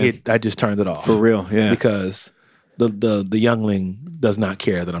you, man. I just turned it off. For real, yeah. Because the youngling does not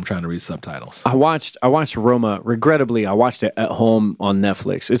care that I'm trying to read subtitles. I watched Roma. Regrettably, I watched it at home on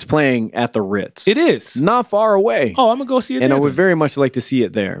Netflix. It's playing at the Ritz. It is. Not far away. Oh, I'm going to go see it and there. I would very much like to see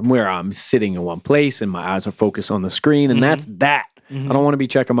it there, where I'm sitting in one place and my eyes are focused on the screen, and that's that. I don't want to be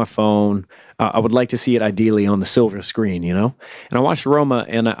checking my phone. I would like to see it ideally on the silver screen, you know? And I watched Roma,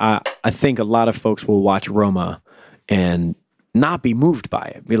 and I think a lot of folks will watch Roma and not be moved by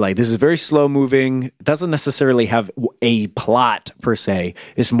it. Be like, this is very slow moving. It doesn't necessarily have a plot per se.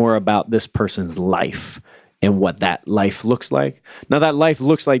 It's more about this person's life and what that life looks like. Now, that life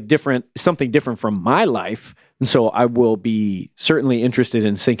looks like something different from my life. And so I will be certainly interested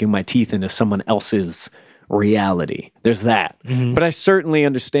in sinking my teeth into someone else's reality. There's that. But I certainly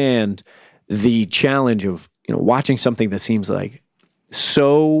understand the challenge of, watching something that seems like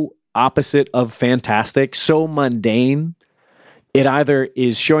so opposite of fantastic, so mundane. It either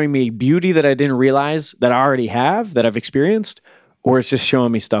is showing me beauty that I didn't realize that I already have, that I've experienced, or it's just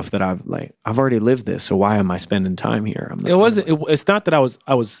showing me stuff that I've already lived this. So why am I spending time here? It's not that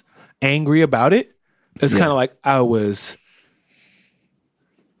I was angry about it. It's kind of like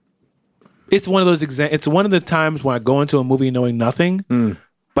it's one of those it's one of the times when I go into a movie knowing nothing,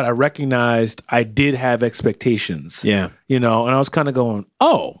 but I recognized I did have expectations. Yeah. And I was kind of going,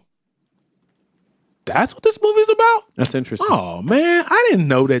 oh, that's what this movie's about? That's interesting. Oh, man, I didn't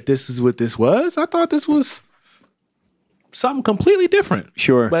know that this is what this was. I thought this was something completely different.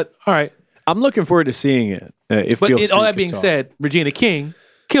 Sure. But, all right. I'm looking forward to seeing it. All that being said, Regina King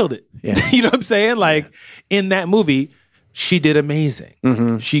killed it. Yeah. You know what I'm saying? In that movie, she did amazing.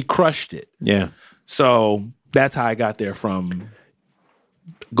 Mm-hmm. She crushed it. Yeah. So that's how I got there from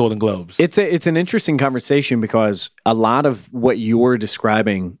Golden Globes. It's an interesting conversation, because a lot of what you're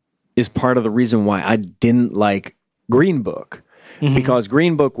describing is part of the reason why I didn't like Green Book, because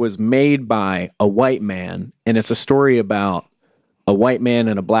Green Book was made by a white man, and it's a story about a white man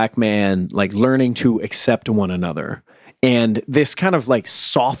and a black man learning to accept one another. And this kind of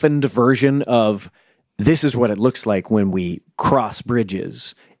softened version of this is what it looks like when we cross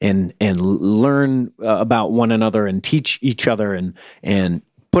bridges and learn about one another and teach each other and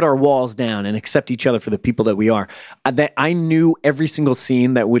put our walls down and accept each other for the people that we are. That I knew every single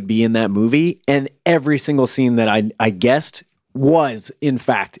scene that would be in that movie, and every single scene that I guessed was, in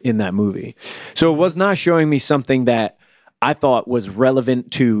fact, in that movie. So it was not showing me something that I thought was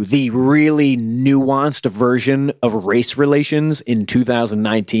relevant to the really nuanced version of race relations in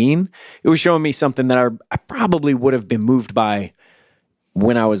 2019. It was showing me something that I probably would have been moved by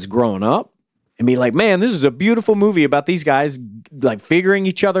when I was growing up. And be like, man, this is a beautiful movie about these guys figuring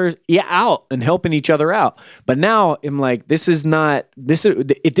each other out and helping each other out. But now I'm like,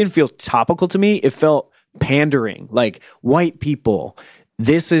 it didn't feel topical to me. It felt pandering. White people,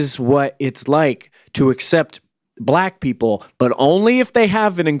 this is what it's like to accept black people, but only if they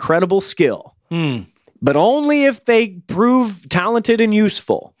have an incredible skill. But only if they prove talented and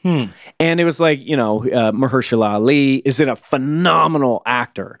useful. And it was Mahershala Ali is a phenomenal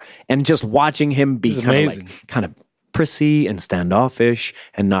actor. And just watching him be kind of prissy and standoffish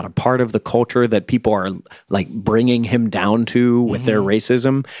and not a part of the culture that people are bringing him down to with their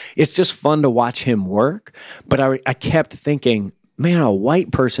racism. It's just fun to watch him work. But I kept thinking, man, a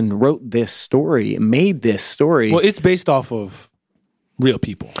white person wrote this story, made this story. Well, it's based off of real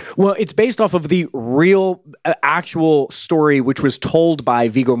people. Well, it's based off of the real, actual story, which was told by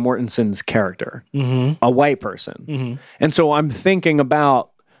Viggo Mortensen's character, a white person. And so I'm thinking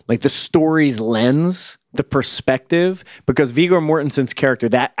about the story's lens, the perspective, because Viggo Mortensen's character,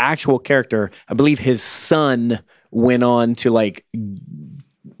 that actual character, I believe his son went on to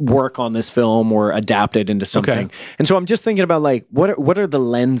work on this film or adapt it into something. Okay. And so I'm just thinking about what are the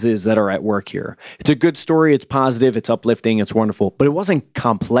lenses that are at work here? It's a good story, it's positive, it's uplifting, it's wonderful, but it wasn't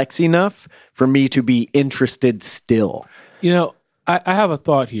complex enough for me to be interested still. I have a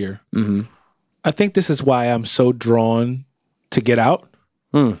thought here. I think this is why I'm so drawn to Get Out,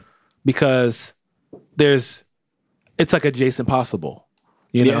 because it's like Adjacent Possible.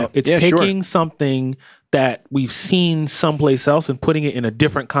 It's taking something that we've seen someplace else and putting it in a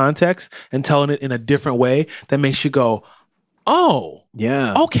different context and telling it in a different way that makes you go, oh,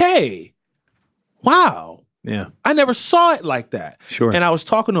 Yeah. okay, wow, Yeah. I never saw it like that. Sure. And I was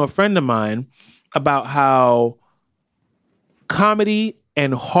talking to a friend of mine about how comedy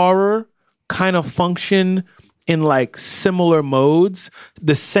and horror kind of function in like similar modes.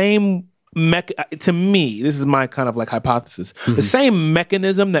 The same to me, this is my kind of like hypothesis. The same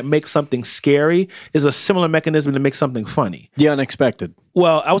mechanism that makes something scary is a similar mechanism that makes something funny. The unexpected.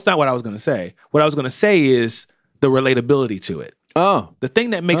 Well, that was not what I was going to say. What I was going to say is the relatability to it. Oh. The thing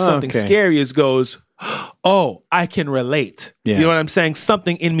that makes something scary is goes, oh, I can relate. Yeah. You know what I'm saying?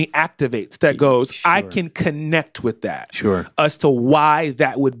 Something in me activates that goes, I can connect with that. Sure. As to why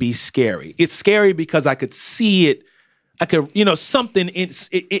that would be scary. It's scary because I could see it. I could, something,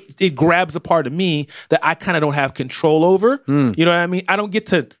 it grabs a part of me that I kind of don't have control over. You know what I mean? I don't get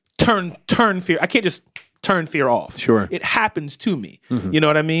to turn fear. I can't just turn fear off. Sure. It happens to me. You know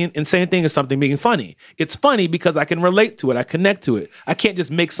what I mean? And same thing as something being funny. It's funny because I can relate to it. I connect to it. I can't just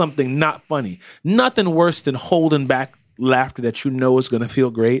make something not funny. Nothing worse than holding back laughter that you know is going to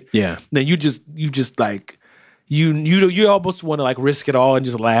feel great. Yeah. Then you just like, you almost want to like risk it all and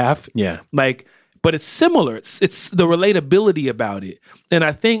just laugh. Yeah. Like, but it's similar. It's the relatability about it. And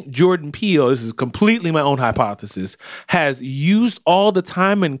I think Jordan Peele, this is completely my own hypothesis, has used all the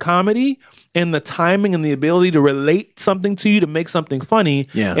time in comedy and the timing and the ability to relate something to you to make something funny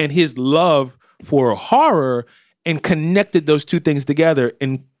and his love for horror and connected those two things together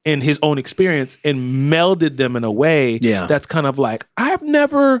in his own experience and melded them in a way that's kind of like, I've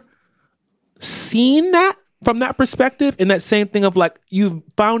never seen that from that perspective, and that same thing of like, you've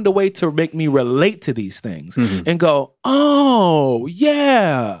found a way to make me relate to these things and go, oh,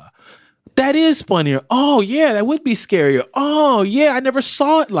 yeah, that is funnier. Oh, yeah, that would be scarier. Oh, yeah, I never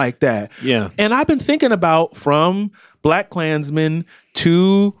saw it like that. Yeah. And I've been thinking about from BlacKkKlansman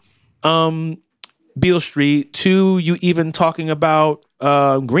to Beale Street to you even talking about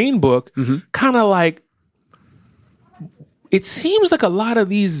Green Book, kind of like, it seems like a lot of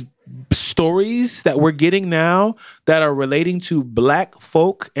these stories that we're getting now that are relating to Black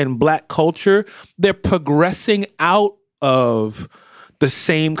folk and Black culture, they're progressing out of the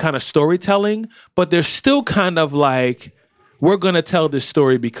same kind of storytelling, but they're still kind of like, we're going to tell this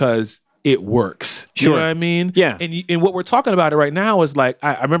story because it works. You know what I mean? Yeah. And what we're talking about it right now is like,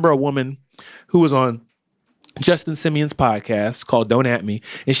 I remember a woman who was on Justin Simeon's podcast called Don't At Me.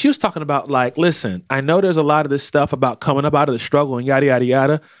 And she was talking about like, listen, I know there's a lot of this stuff about coming up out of the struggle and yada, yada,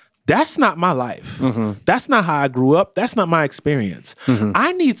 yada. That's not my life. That's not how I grew up. That's not my experience.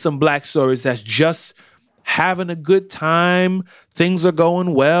 I need some Black stories that's just having a good time. Things are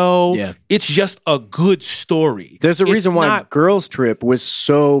going well. Yeah. It's just a good story. There's a reason why Girls Trip was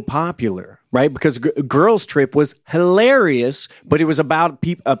so popular, right? Because Girls Trip was hilarious, but it was about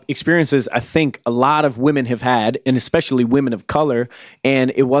experiences I think a lot of women have had, and especially women of color.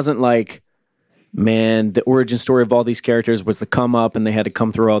 And it wasn't like, man, the origin story of all these characters was the come up, and they had to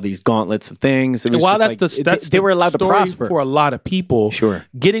come through all these gauntlets of things. It was they were allowed to prosper for a lot of people. Sure,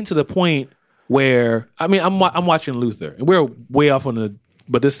 getting to the point where I'm watching Luther, and we're way off on the.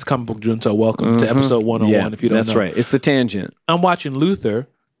 But this is Comic Book Junto. Welcome to episode 101. If you don't know, that's right. It's the tangent. I'm watching Luther,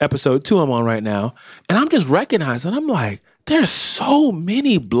 episode 2. I'm on right now, and I'm just recognizing. I'm like, there's so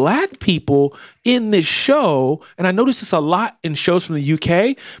many Black people in this show, and I notice this a lot in shows from the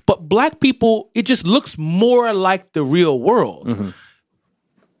UK, but Black people, it just looks more like the real world.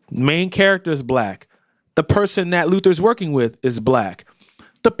 Main character is Black. The person that Luther's working with is Black.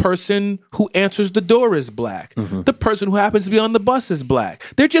 The person who answers the door is Black. The person who happens to be on the bus is Black.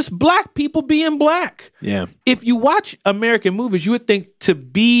 They're just Black people being Black. Yeah. If you watch American movies, you would think to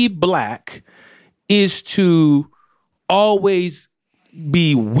be Black is to always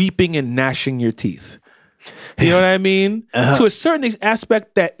be weeping and gnashing your teeth. You know what I mean? To a certain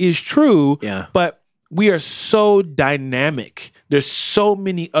aspect, that is true. Yeah. But we are so dynamic. There's so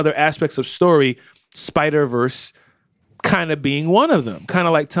many other aspects of story. Spider-Verse kind of being one of them. Kind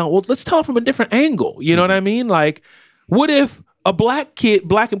of like telling, well, let's tell it from a different angle. You know what I mean? Like, what if a Black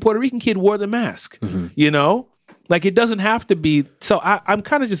and Puerto Rican kid wore the mask? You know? Like, it doesn't have to be. So I'm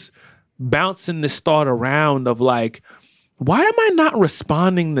kind of just bouncing this thought around of like, why am I not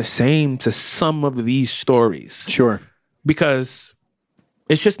responding the same to some of these stories? Sure. Because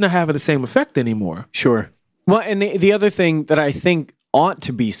it's just not having the same effect anymore. Sure. Well, and the other thing that I think ought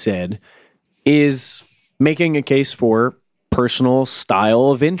to be said is making a case for personal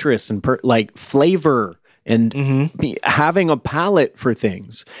style of interest and like flavor and having a palate for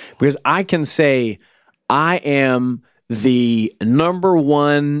things. Because I can say I am the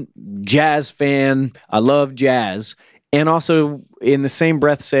 #1 jazz fan. I love jazz. And also in the same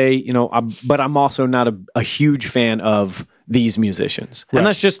breath say, but I'm also not a huge fan of these musicians. Right. And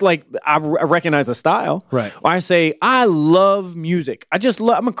that's just like, I recognize the style. Right. Or I say, I love music.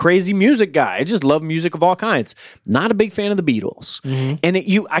 I'm a crazy music guy. I just love music of all kinds. Not a big fan of the Beatles.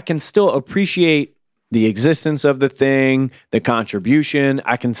 And I can still appreciate the existence of the thing, the contribution.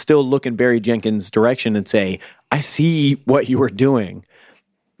 I can still look in Barry Jenkins' direction and say, I see what you were doing.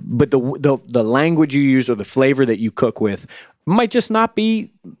 But the language you use or the flavor that you cook with might just not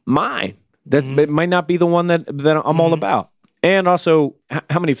be mine. That it might not be the one that I'm all about. And also,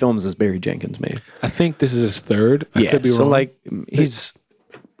 how many films has Barry Jenkins made? I think this is his third. I could be wrong. So like he's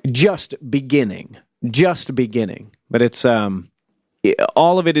just beginning. But it's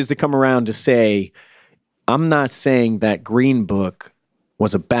all of it is to come around to say, I'm not saying that Green Book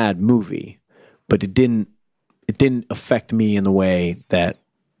was a bad movie, but it didn't affect me in the way that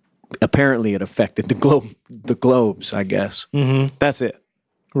apparently it affected the Globes, I guess. That's it.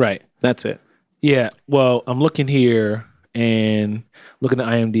 Right. That's it. Yeah. Well, I'm looking here and looking at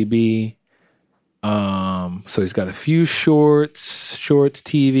IMDb. So he's got a few shorts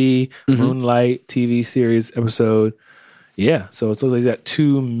TV, Moonlight TV series episode. Yeah. So it looks like he's got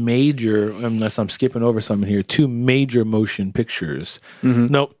two major, unless I'm skipping over something here, two major motion pictures.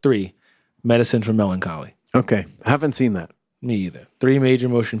 Nope, three. Medicine for Melancholy. Okay. I haven't seen that. Me either. Three major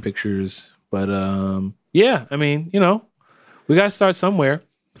motion pictures. But yeah, I mean, we got to start somewhere.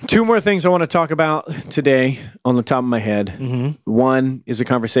 Two more things I want to talk about today on the top of my head. One is a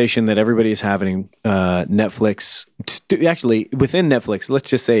conversation that everybody is having. Netflix, actually within Netflix, let's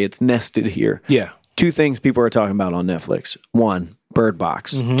just say it's nested here. Yeah. Two things people are talking about on Netflix. One, Bird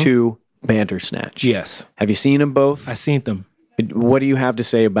Box. Two, Bandersnatch. Yes. Have you seen them both? I seen them. What do you have to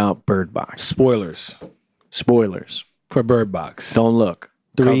say about Bird Box? Spoilers for Bird Box. Don't look.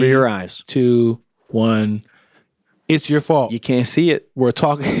 3, Cover your eyes. 2, 1. It's your fault. You can't see it. We're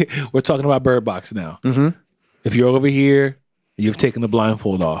talking about Bird Box now. If you're over here, you've taken the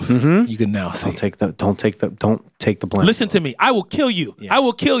blindfold off. You can now see. Don't take the blindfold. Listen to me. I will kill you. Yeah. I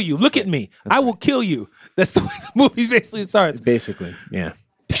will kill you. Look at me. I will kill you. That's the way the movie basically starts. Basically, yeah.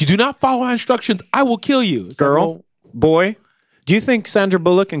 If you do not follow our instructions, I will kill you. It's girl, boy. Do you think Sandra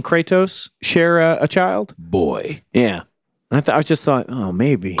Bullock and Kratos share a child? Boy. Yeah. I just thought, oh,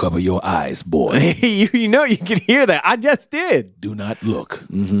 maybe. Cover your eyes, boy. you can hear that. I just did. Do not look.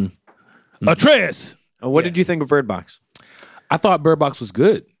 Atreus. What did you think of Bird Box? I thought Bird Box was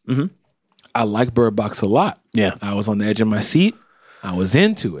good. I like Bird Box a lot. Yeah. I was on the edge of my seat. I was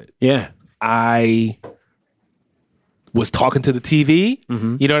into it. Yeah. I was talking to the TV.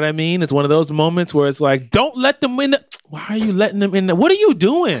 You know what I mean? It's one of those moments where it's like, don't let them in. Why are you letting them in? What are you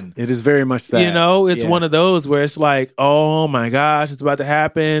doing? It is very much that. It's one of those where it's like, oh my gosh, it's about to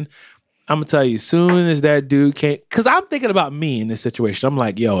happen. I'm going to tell you, soon as that dude can't, because I'm thinking about me in this situation. I'm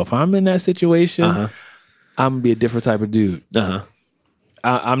like, yo, if I'm in that situation, I'm going to be a different type of dude.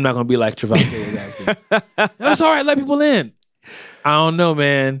 I'm not going to be like Trevante was acting. That's all right, let people in. I don't know,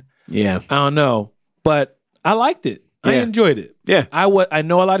 man. Yeah. I don't know. But I liked it. I enjoyed it. Yeah. I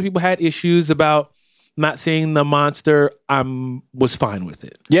know a lot of people had issues about not seeing the monster. I was fine with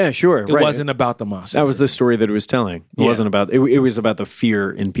it. Yeah, sure. It wasn't about the monster. That was the story that it was telling. It wasn't about it was about the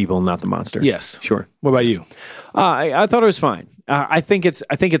fear in people, not the monster. Yes. Sure. What about you? I thought it was fine. I think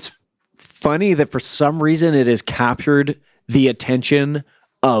it's funny that for some reason it has captured the attention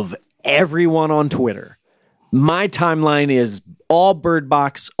of everyone on Twitter. My timeline is all Bird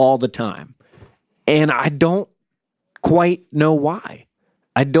Box all the time. And I don't quite know why.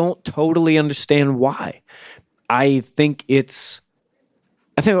 I don't totally understand why. I thought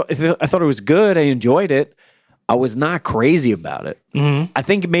it was good. I enjoyed it. I was not crazy about it. I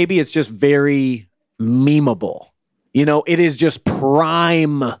think maybe it's just very memeable. It is just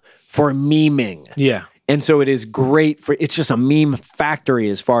prime for memeing. Yeah. And so it is great it's just a meme factory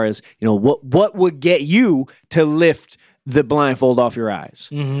as far as, what would get you to lift the blindfold off your eyes.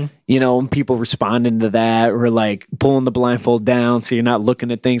 And people responding to that or like pulling the blindfold down so you're not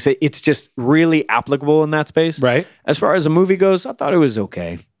looking at things. It's just really applicable in that space. Right. As far as the movie goes, I thought it was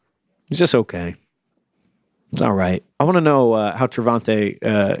okay. It's just okay. It's all right. I want to know how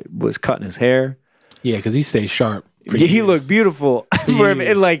Trevante was cutting his hair. Yeah, because he stays sharp. He looked beautiful.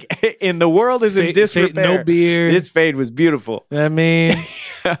 In the world is in disrepair. No beard. His fade was beautiful. I mean,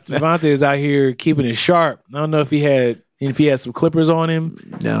 Trevante is out here keeping it sharp. I don't know if he had some clippers on him.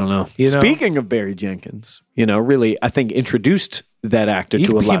 I don't know. Speaking of Barry Jenkins, really, I think introduced that actor to a lot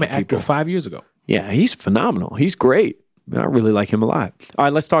of people. He became an actor 5 years ago. Yeah, he's phenomenal. He's great. I really like him a lot. All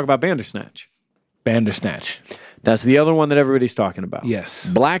right, let's talk about Bandersnatch. That's the other one that everybody's talking about. Yes.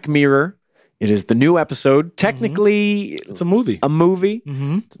 Black Mirror. It is the new episode. Technically, it's a movie.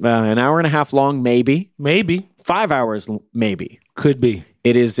 It's about an hour and a half long, maybe. 5 5 hours, maybe. Could be.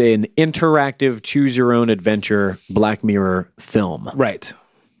 It is an interactive, choose-your-own-adventure Black Mirror film. Right.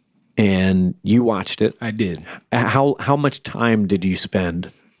 And you watched it. I did. How much time did you spend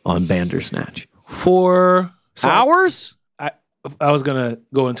on Bandersnatch? 4 hours? I was gonna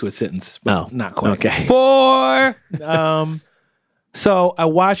go into a sentence, but not quite. Okay. 4. So I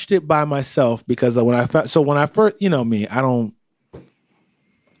watched it by myself because when I first, you know me,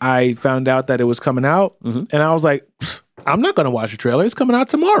 I found out that it was coming out, and I was like, I'm not gonna watch a trailer. It's coming out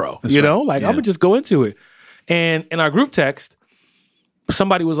tomorrow. I'm gonna just go into it. And in our group text,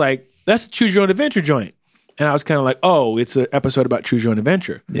 somebody was like, "That's a choose your own adventure joint." And I was kind of like, "Oh, it's an episode about choose your own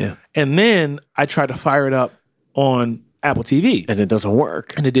adventure." Yeah. And then I tried to fire it up on Apple TV. And it doesn't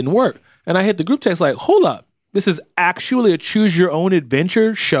work. And it didn't work. And I hit the group text like, hold up. This is actually a choose your own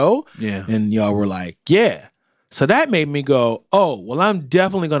adventure show? Yeah. And y'all were like, yeah. So that made me go, oh, well, I'm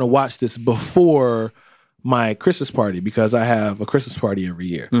definitely going to watch this before my Christmas party because I have a Christmas party every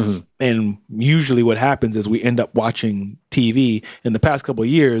year. Mm-hmm. And usually what happens is we end up watching TV. In the past couple of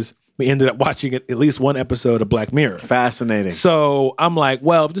years, we ended up watching at least one episode of Black Mirror. Fascinating. So I'm like,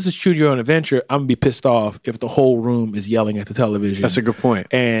 well, if this is choose your own adventure, I'm going to be pissed off if the whole room is yelling at the television. That's a good point.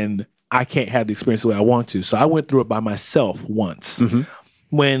 And I can't have the experience the way I want to. So I went through it by myself once. Mm-hmm.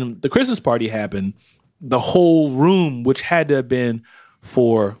 When the Christmas party happened, the whole room, which had to have been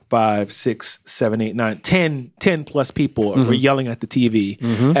 4, 5, 6, 7, 8, 9, 10 plus people were yelling at the TV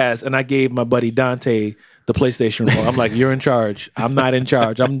and I gave my buddy Dante the PlayStation remote. I'm like, you're in charge. I'm not in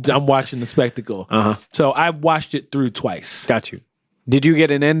charge. I'm watching the spectacle. So I watched it through twice. Got you. Did you get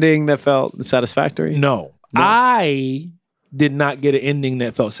an ending that felt satisfactory? No. I did not get an ending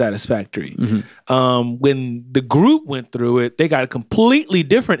that felt satisfactory. When the group went through it, they got a completely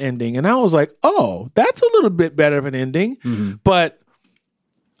different ending. And I was like, oh, that's a little bit better of an ending. But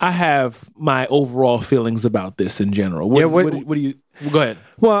I have my overall feelings about this in general. What do you... Go ahead.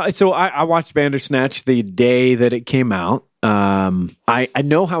 Well, so I watched Bandersnatch the day that it came out. I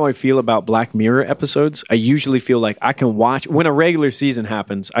know how I feel about Black Mirror episodes. I usually feel like I can watch, when a regular season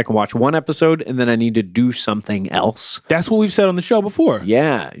happens, I can watch one episode and then I need to do something else. That's what we've said on the show before.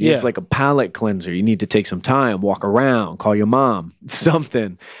 Yeah. It's like a palate cleanser. You need to take some time, walk around, call your mom,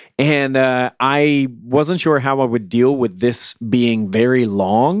 something. And I wasn't sure how I would deal with this being very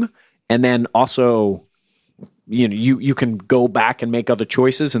long. And then also, you know, you can go back and make other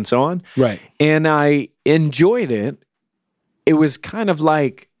choices and so on. Right. And I enjoyed it. It was kind of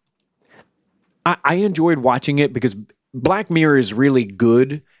like, I enjoyed watching it because Black Mirror is really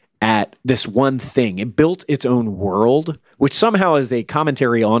good at this one thing. It built its own world, which somehow is a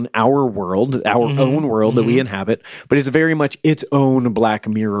commentary on our world, our own world that we inhabit, but it's very much its own Black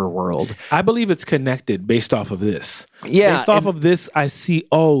Mirror world. I believe it's connected based off of this. Yeah. Based off of this, I see,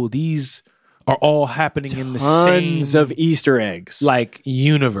 these are all happening in the same... Tons of Easter eggs. Like,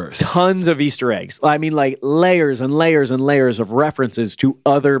 universe. Tons of Easter eggs. I mean, like, layers and layers and layers of references to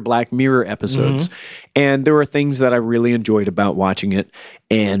other Black Mirror episodes. And there were things that I really enjoyed about watching it.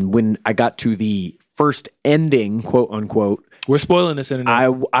 And when I got to the first ending, quote unquote... We're spoiling this in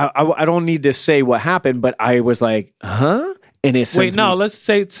I don't need to say what happened, but I was like, huh? And it wait, no, let's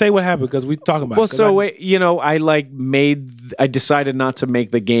say what happened because we talking about. Well, so I decided not to make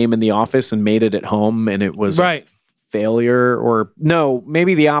the game in the office and made it at home, and it was right. Failure or no,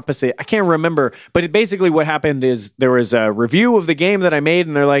 maybe the opposite. I can't remember. But basically what happened is there was a review of the game that I made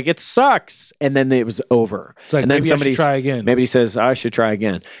and they're like, it sucks. And then it was over. It's like, and then maybe I should try again. Maybe says, I should try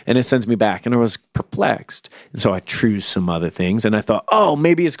again. And it sends me back. And I was perplexed. And so I choose some other things. And I thought,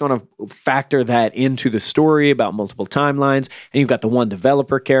 maybe it's going to factor that into the story about multiple timelines. And you've got the one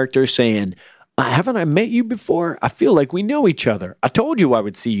developer character saying, haven't I met you before? I feel like we know each other. I told you I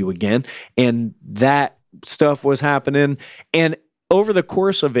would see you again. And that stuff was happening. And over the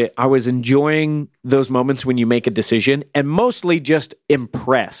course of it, I was enjoying those moments when you make a decision and mostly just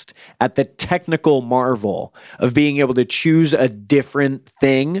impressed at the technical marvel of being able to choose a different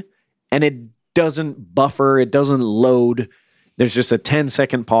thing and it doesn't buffer, it doesn't load. There's just a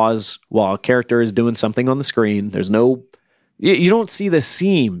 10-second pause while a character is doing something on the screen. There's no... You don't see the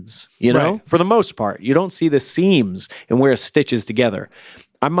seams, you know, right. For the most part. You don't see the seams and where it stitches together.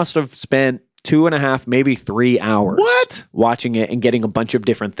 I must have spent 2.5, maybe 3 hours watching it and getting a bunch of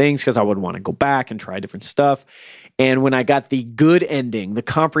different things because I would want to go back and try different stuff. And when I got the good ending, the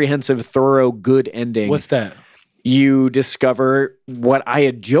comprehensive, thorough, good ending. What's that? You discover what I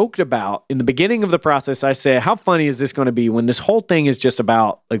had joked about in the beginning of the process. I said, how funny is this going to be when this whole thing is just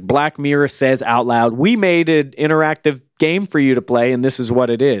about, like, Black Mirror says out loud, we made an interactive game for you to play and this is what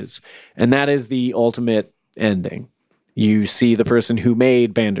it is. And that is the ultimate ending. You see the person who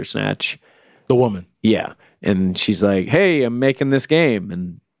made Bandersnatch. The woman. Yeah. And she's like, hey, I'm making this game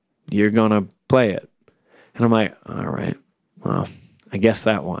and you're going to play it. And I'm like, all right, well, I guess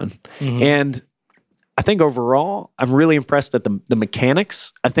that one. And I think overall, I'm really impressed at the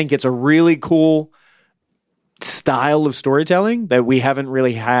mechanics. I think it's a really cool style of storytelling that we haven't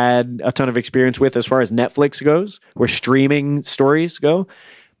really had a ton of experience with as far as Netflix goes, where streaming stories go.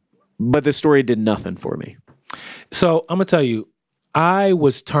 But the story did nothing for me. So I'm going to tell you, I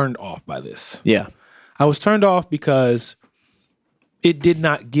was turned off by this. Yeah. I was turned off because it did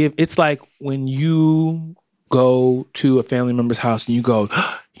not give. It's like when you go to a family member's house and you go,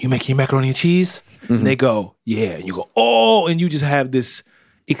 you making macaroni and cheese? And they go, yeah. And you go, oh, and you just have this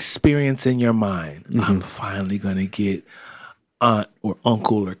experience in your mind. I'm finally going to get aunt or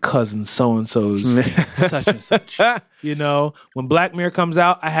uncle or cousin so-and-so's such and such. You know, when Black Mirror comes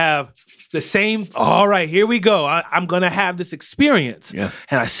out, I have the same, all right, here we go. I'm going to have this experience. Yeah.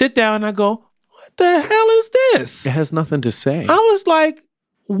 And I sit down and I go, what the hell is this? It has nothing to say. I was like,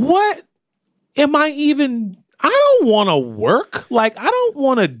 what am I even... I don't want to work. Like, I don't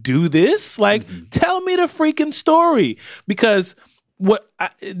want to do this. Like, tell me the freaking story. Because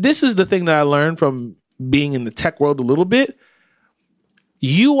this is the thing that I learned from being in the tech world a little bit.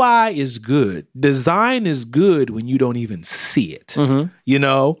 UI is good. Design is good when you don't even see it. You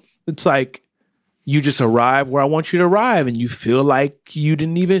know, it's like you just arrive where I want you to arrive and you feel like you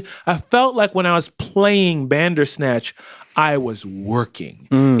didn't even... I felt like when I was playing Bandersnatch, I was working.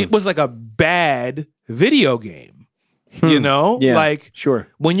 It was like a bad video game, you know? Yeah, like, sure.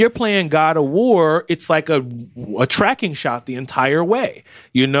 When you're playing God of War, it's like a tracking shot the entire way.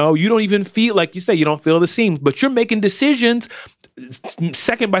 You know, you don't even feel, like you say, you don't feel the seams, but you're making decisions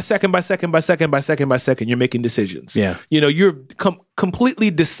second by second by second by second by second by second. You're making decisions. Yeah. You know, you're completely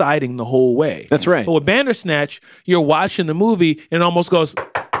deciding the whole way. That's right. But with Bandersnatch, you're watching the movie and it almost goes,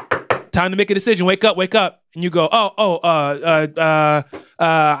 time to make a decision. Wake up. And you go, I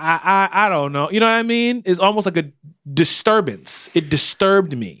don't know. You know what I mean? It's almost like a disturbance. It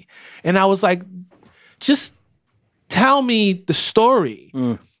disturbed me. And I was like, just tell me the story.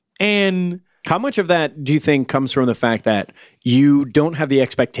 And how much of that do you think comes from the fact that you don't have the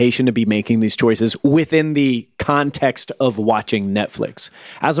expectation to be making these choices within the context of watching Netflix,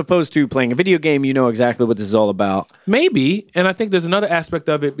 as opposed to playing a video game? You know exactly what this is all about. Maybe. And I think there's another aspect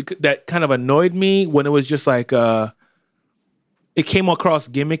of it that kind of annoyed me when it was just like, it came across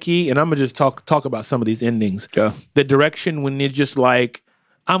gimmicky. And I'm going to just talk about some of these endings. Yeah. The direction when it's just like,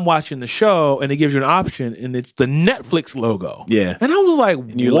 I'm watching the show and it gives you an option and it's the Netflix logo. Yeah. And I was like,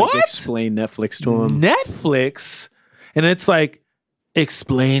 and you what? Like explain Netflix to them. Netflix? And it's like,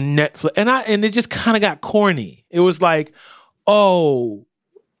 explain Netflix. And it just kind of got corny. It was like, oh,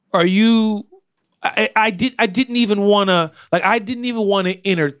 are you... I didn't even want to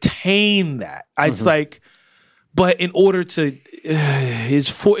entertain that. It's like, but in order to... I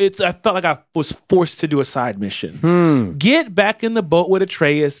felt like I was forced to do a side mission. Get back in the boat with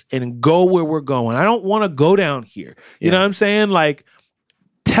Atreus and go where we're going. I don't want to go down here. You know what I'm saying? Like,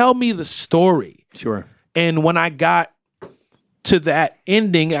 tell me the story. Sure. And when I got to that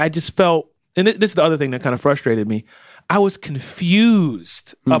ending, I just felt, and this is the other thing that kind of frustrated me, I was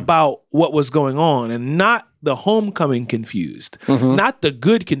confused about what was going on, and not the Homecoming confused, not the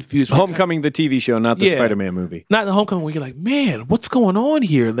good confused. Homecoming, the TV show, not the Spider-Man movie. Not the Homecoming where you're like, man, what's going on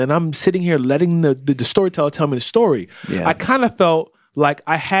here? Then I'm sitting here letting the storyteller tell me the story. Yeah. I kind of felt like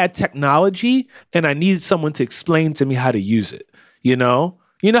I had technology and I needed someone to explain to me how to use it. You know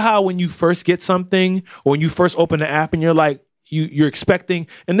how when you first get something or when you first open the app and you're like, you're expecting,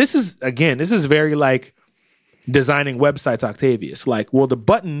 and this is very like designing websites, Octavius. Like, well, the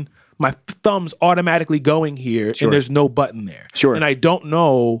button, my thumb's automatically going here and there's no button there. Sure. And I don't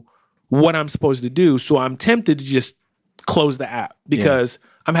know what I'm supposed to do. So I'm tempted to just close the app because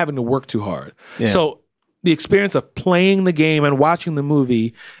I'm having to work too hard. Yeah. So the experience of playing the game and watching the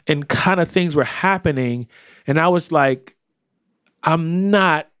movie and kind of things were happening. And I was like, I'm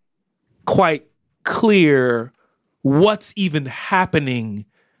not quite clear what's even happening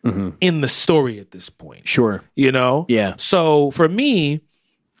in the story at this point. Sure. You know? Yeah. So for me,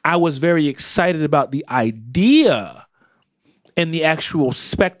 I was very excited about the idea and the actual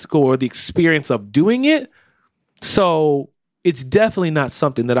spectacle or the experience of doing it. So it's definitely not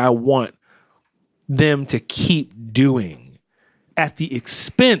something that I want them to keep doing at the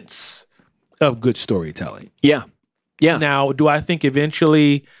expense of good storytelling. Yeah. Yeah. Now, do I think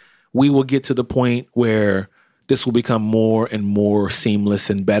eventually we will get to the point where this will become more and more seamless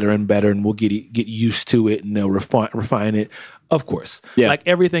and better, and we'll get used to it, and they'll refine it? Of course. Yeah. Like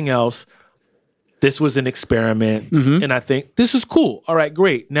everything else, this was an experiment, and I think this is cool. All right,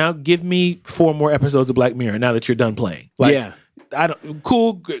 great. Now give me 4 more episodes of Black Mirror now that you're done playing. Like,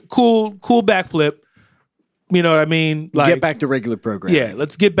 cool backflip. You know what I mean? Like, get back to regular programming. Yeah,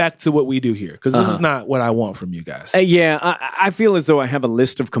 let's get back to what we do here, because this is not what I want from you guys. I feel as though I have a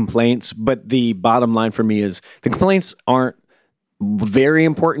list of complaints, but the bottom line for me is the complaints aren't very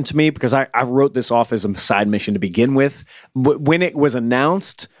important to me because I wrote this off as a side mission to begin with. But when it was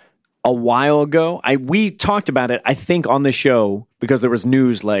announced a while ago, we talked about it, I think, on the show because there was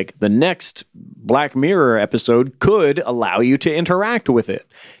news like the next Black Mirror episode could allow you to interact with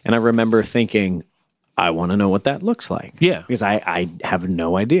it. And I remember thinking, I want to know what that looks like. Yeah. Because I have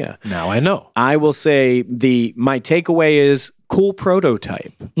no idea. Now I know. I will say my takeaway is cool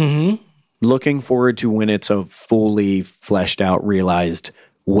prototype. Mm-hmm. Looking forward to when it's a fully fleshed out, realized,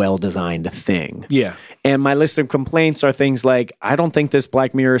 well-designed thing. Yeah. And my list of complaints are things like, I don't think this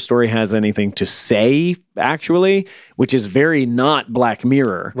Black Mirror story has anything to say, actually, which is very not Black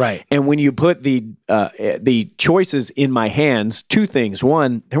Mirror. Right. And when you put the choices in my hands, 2 things.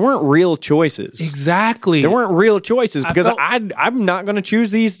 One, there weren't real choices. Exactly. There weren't real choices because I'm not going to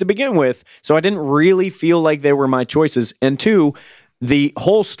choose these to begin with. So I didn't really feel like they were my choices. And 2, the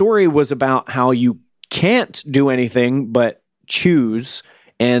whole story was about how you can't do anything but choose,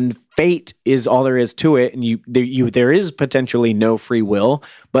 and fate is all there is to it, and there is potentially no free will.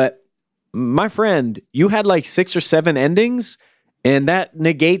 But my friend, you had like 6 or 7 endings, and that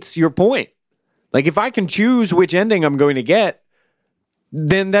negates your point. Like, if I can choose which ending I'm going to get,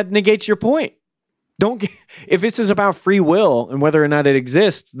 then that negates your point. If this is about free will and whether or not it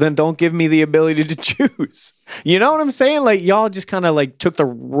exists, then don't give me the ability to choose. You know what I'm saying? Like, y'all just kind of like took the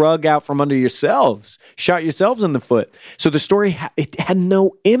rug out from under yourselves, shot yourselves in the foot. So the story, it had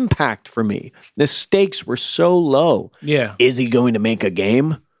no impact for me. The stakes were so low. Yeah. Is he going to make a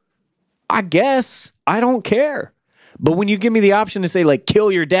game? I guess. I don't care. But when you give me the option to say, like,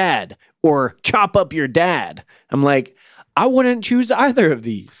 kill your dad or chop up your dad, I'm like, I wouldn't choose either of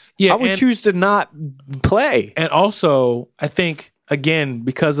these. Yeah, I would choose to not play. And also, I think, again,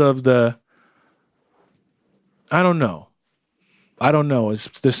 because of I don't know.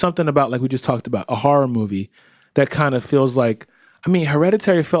 There's something about, like we just talked about, a horror movie that kind of feels like,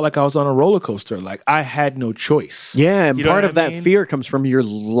 Hereditary felt like I was on a roller coaster. Like, I had no choice. Yeah, and part of that fear comes from your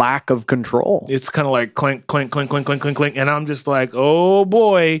lack of control. It's kind of like clink, clink, clink, clink, clink, clink, clink. And I'm just like, oh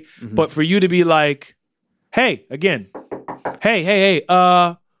boy. Mm-hmm. But for you to be like, hey,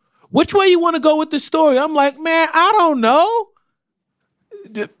 which way you want to go with this story? I'm like, man, I don't know.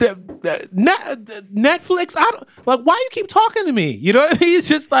 Netflix, why you keep talking to me? You know what I mean? It's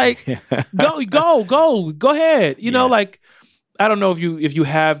just like, go ahead. You know, like, I don't know if you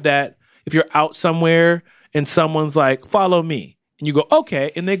have that, if you're out somewhere and someone's like, follow me. And you go,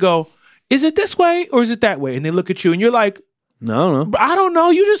 okay. And they go, is it this way or is it that way? And they look at you and you're like, no. I don't know.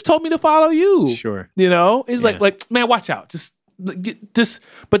 You just told me to follow you. Sure. You know, it's like, man, watch out. Just,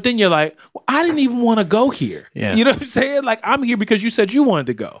 but then you're like, well, I didn't even want to go here. Yeah. You know what I'm saying? Like, I'm here because you said you wanted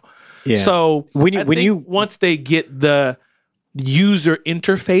to go. Yeah. So once they get the user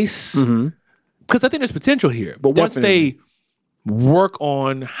interface, because I think there's potential here, but once they work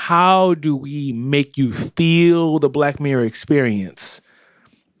on how do we make you feel the Black Mirror experience,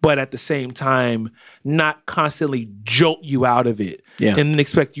 but at the same time, not constantly jolt you out of it and then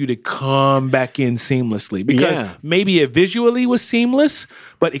expect you to come back in seamlessly. Because maybe it visually was seamless,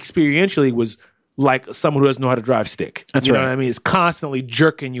 but experientially was like someone who doesn't know how to drive stick. That's you know right. what I mean? It's constantly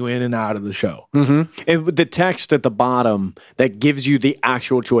jerking you in and out of the show. Mm-hmm. And with the text at the bottom that gives you the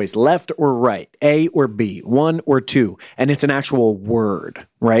actual choice, left or right, A or B, 1 or 2, and it's an actual word,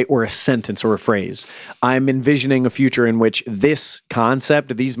 right? Or a sentence or a phrase. I'm envisioning a future in which this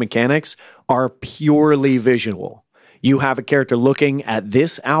concept, these mechanics, are purely visual. You have a character looking at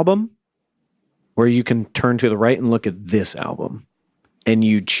this album, or you can turn to the right and look at this album. And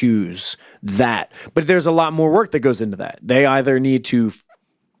you choose that. But there's a lot more work that goes into that. They either need to,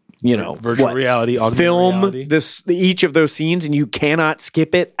 virtual reality, film reality. Each of those scenes, and you cannot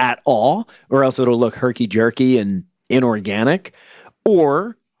skip it at all, or else it'll look herky-jerky and inorganic,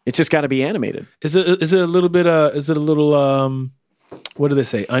 or it's just got to be animated. Is it a little bit, what do they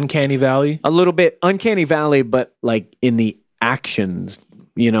say, Uncanny Valley? A little bit Uncanny Valley, but like in the actions.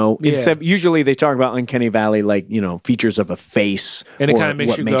 Instead, usually they talk about Uncanny Valley like, features of a face, and it kind of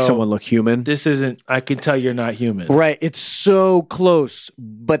makes what makes someone look human. This isn't, I can tell you're not human. Right. It's so close,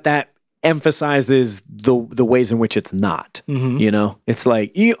 but that emphasizes the ways in which it's not. Mm-hmm. It's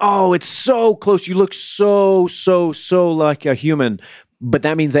like, it's so close. You look so like a human. But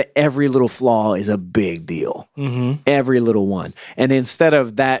that means that every little flaw is a big deal. Mm-hmm. Every little one. And instead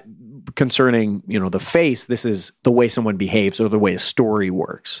of that concerning, the face, this is the way someone behaves or the way a story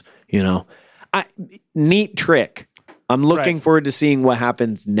works, neat trick. I'm looking forward to seeing what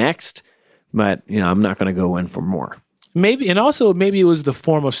happens next, but, I'm not going to go in for more. Maybe it was the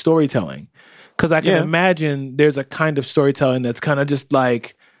form of storytelling. Because I can imagine there's a kind of storytelling that's kind of just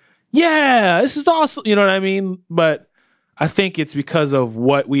like, yeah, this is awesome. You know what I mean? But I think it's because of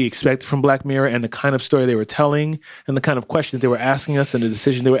what we expected from Black Mirror and the kind of story they were telling and the kind of questions they were asking us and the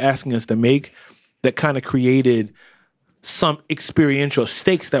decisions they were asking us to make that kind of created some experiential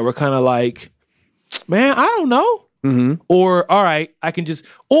stakes that were kind of like, man, I don't know. Mm-hmm. Or, all right, I can just,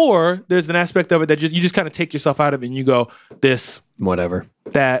 or there's an aspect of it that you just kind of take yourself out of it and you go, this, whatever,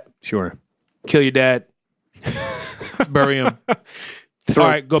 that, sure, kill your dad, bury him. All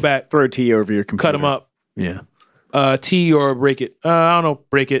right, go back. Throw a T over your computer. Cut him up. Yeah. T or break it. I don't know,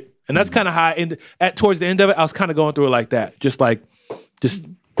 break it. And that's kind of how, towards the end of it, I was kind of going through it like that. Just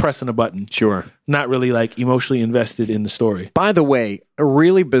pressing a button. Sure. Not really like emotionally invested in the story. By the way, a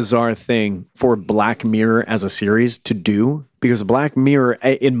really bizarre thing for Black Mirror as a series to do, because Black Mirror,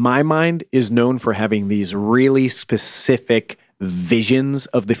 in my mind, is known for having these really specific visions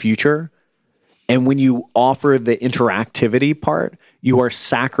of the future. And when you offer the interactivity part, you are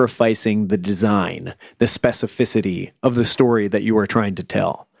sacrificing the design, the specificity of the story that you are trying to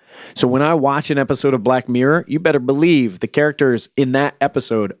tell. So when I watch an episode of Black Mirror, you better believe the characters in that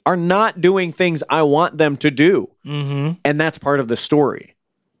episode are not doing things I want them to do. Mm-hmm. And that's part of the story.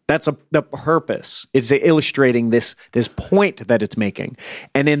 That's the purpose. It's illustrating this point that it's making.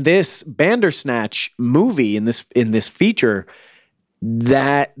 And in this Bandersnatch movie, in this feature,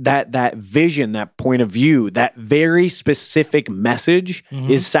 that vision, that point of view, that very specific message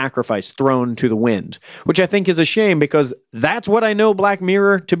is sacrificed, thrown to the wind, which I think is a shame because that's what I know Black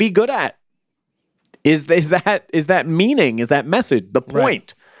Mirror to be good at. Is that meaning? Is that message? The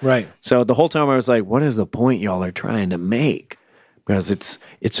point. Right. So the whole time I was like, what is the point y'all are trying to make? Because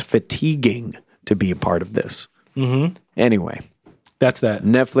it's fatiguing to be a part of this. Mm-hmm. Anyway. That's that.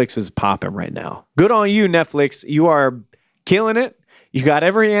 Netflix is popping right now. Good on you, Netflix. You are killing it. You got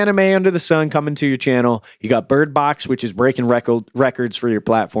every anime under the sun coming to your channel. You got Bird Box, which is breaking records for your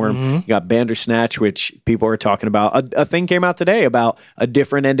platform. Mm-hmm. You got Bandersnatch, which people are talking about. A thing came out today about a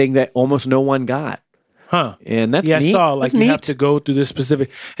different ending that almost no one got. Huh. And that's neat. I saw that's you neat. have to go through this specific.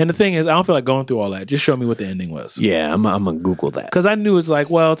 And the thing is, I don't feel like going through all that. Just show me what the ending was. Yeah, I'm going to Google that. Because I knew it's like,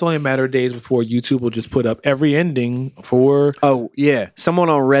 well, it's only a matter of days before YouTube will just put up every ending for. Oh, yeah. Someone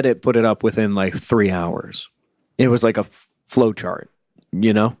on Reddit put it up within like 3 hours. It was like a flow chart.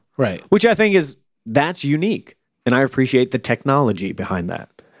 Right. Which I think that's unique. And I appreciate the technology behind that.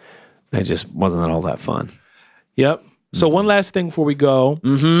 It just wasn't all that fun. Yep. So one last thing before we go.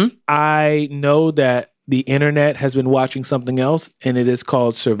 Mm-hmm. I know that the internet has been watching something else, and it is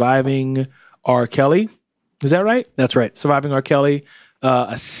called Surviving R. Kelly. Is that right? That's right. Surviving R. Kelly.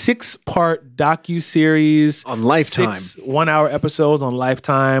 A 6-part docuseries. On Lifetime. 6 one-hour episodes on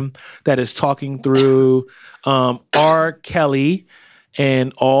Lifetime that is talking through R. Kelly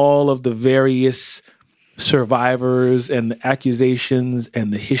and all of the various survivors and the accusations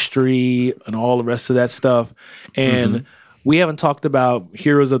and the history and all the rest of that stuff. And we haven't talked about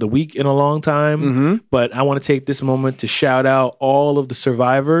Heroes of the Week in a long time, but I want to take this moment to shout out all of the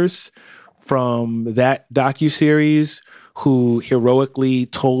survivors from that docuseries who heroically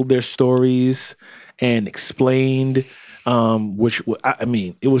told their stories and explained, which, I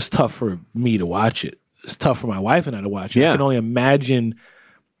mean, it was tough for me to watch it. It's tough for my wife and I to watch it. Yeah. I can only imagine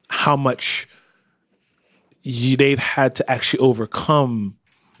how much they've had to actually overcome,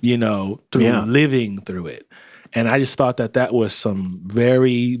 through living through it. And I just thought that was some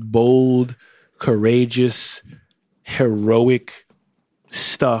very bold, courageous, heroic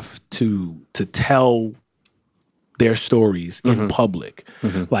stuff to tell their stories in public.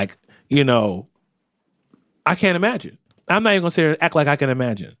 Like, I can't imagine. I'm not even going to sit here and act like I can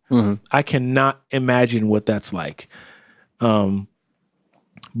imagine. I cannot imagine what that's like. But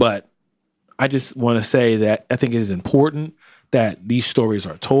I just want to say that I think it is important that these stories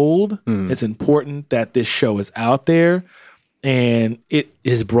are told. It's important that this show is out there. And it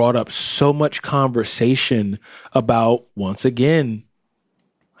has brought up so much conversation about, once again,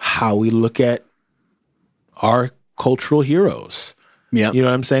 how we look at our cultural heroes. Yeah. You know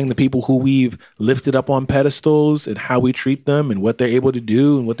what I'm saying? The people who we've lifted up on pedestals and how we treat them and what they're able to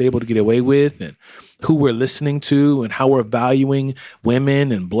do and what they're able to get away with and who we're listening to and how we're valuing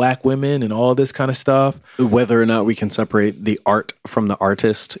women and Black women and all this kind of stuff. Whether or not we can separate the art from the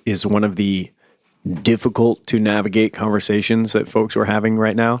artist is one of the difficult to navigate conversations that folks are having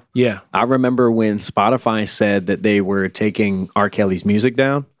right now. Yeah. I remember when Spotify said that they were taking R. Kelly's music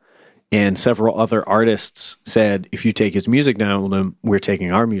down. And several other artists said, if you take his music down, well, then we're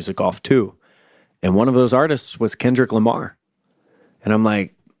taking our music off too. And one of those artists was Kendrick Lamar. And I'm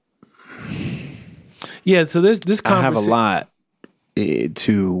like, yeah, so this I have a lot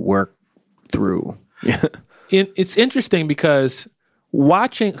to work through. It's interesting because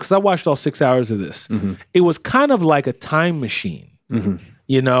because I watched all 6 hours of this, it was kind of like a time machine,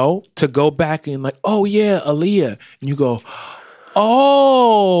 you know, to go back and like, oh yeah, Aaliyah. And you go,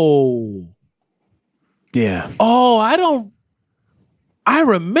 oh. Yeah. Oh, I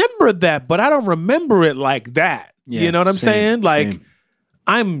remember that, but I don't remember it like that. Yeah, you know what I'm saying? Like, same.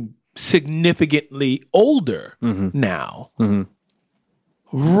 I'm significantly older now.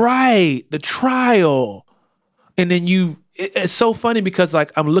 Right. The trial. And then it's so funny because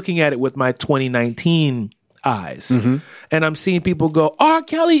like I'm looking at it with my 2019 eyes and I'm seeing people go, R.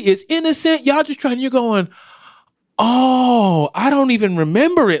 Kelly is innocent. Y'all just trying, you're going, oh, I don't even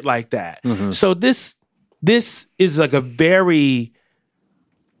remember it like that. So this is like a very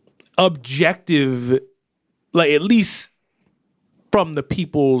objective, like at least from the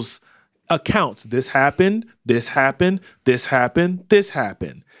people's accounts. This happened, this happened, this happened, this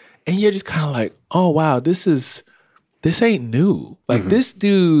happened. And you're just kind of like, oh wow, this ain't new. Like this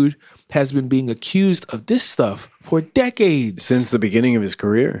dude has been being accused of this stuff for decades. Since the beginning of his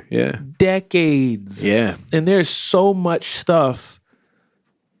career, yeah. Decades. Yeah. And there's so much stuff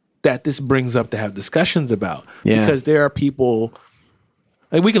that this brings up to have discussions about. Yeah. Because there are people,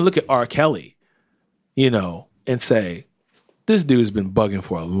 like we can look at R. Kelly, you know, and say, this dude's been bugging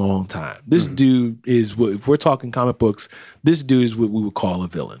for a long time. This dude is what, if we're talking comic books, this dude is what we would call a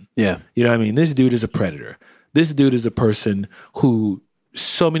villain. Yeah. You know what I mean? This dude is a predator. This dude is a person who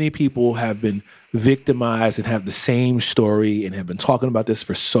so many people have been victimized and have the same story and have been talking about this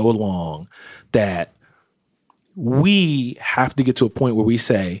for so long that we have to get to a point where we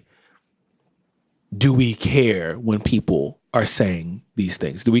say, do we care when people are saying these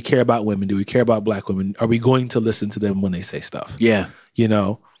things? Do we care about women? Do we care about black women? Are we going to listen to them when they say stuff? Yeah. You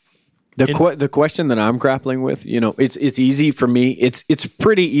know? The question that I'm grappling with, you know, it's easy for me. It's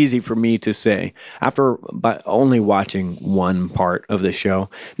pretty easy for me to say after only watching one part of the show,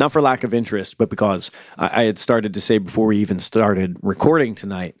 not for lack of interest, but because I had started to say before we even started recording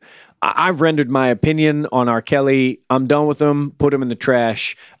tonight, I've rendered my opinion on R. Kelly. I'm done with him. Put him in the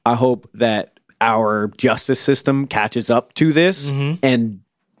trash. I hope that our justice system catches up to this and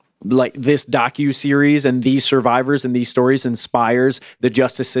like this docu-series and these survivors and these stories inspires the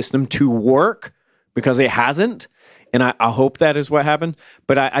justice system to work, because it hasn't. And I hope that is what happened.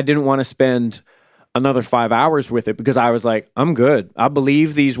 But I didn't want to spend another 5 hours with it because I was like, I'm good. I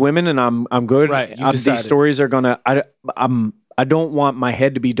believe these women and I'm good. Right. These stories are going to, I don't want my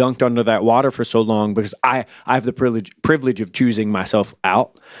head to be dunked under that water for so long because I have the privilege of choosing myself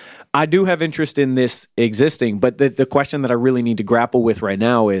out. I do have interest in this existing, but the question that I really need to grapple with right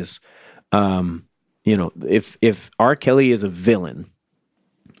now is, you know, if R. Kelly is a villain,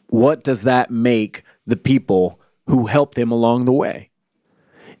 what does that make the people who helped him along the way?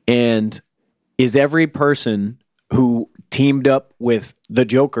 And is every person who teamed up with the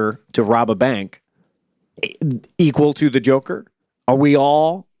Joker to rob a bank equal to the Joker? Are we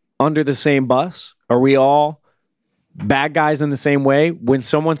all under the same bus? Are we all bad guys in the same way? When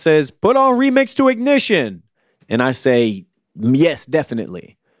someone says, put on Remix to Ignition, and I say, yes,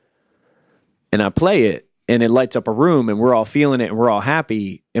 definitely, and I play it, and it lights up a room, and we're all feeling it, and we're all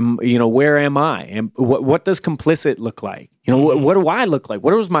happy, and, you know, where am I? And what does complicit look like? You know, what do I look like?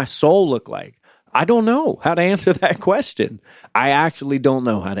 What does my soul look like? I don't know how to answer that question. I actually don't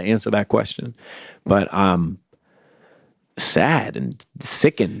know how to answer that question, but sad and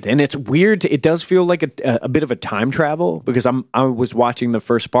sickened, and it's weird. It does feel like a bit of a time travel because I was watching the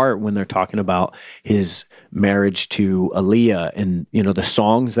first part when they're talking about his marriage to Aaliyah and, you know, the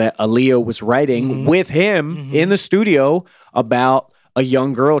songs that Aaliyah was writing with him in the studio about a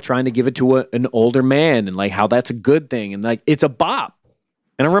young girl trying to give it to an older man and like how that's a good thing and like it's a bop,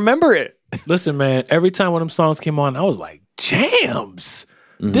 and I remember it. Listen, man, every time one of them songs came on, I was like, jams,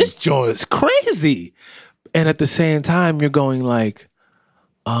 this joint is crazy. And at the same time, you're going like,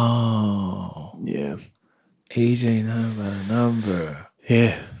 oh. Yeah. Age ain't a number.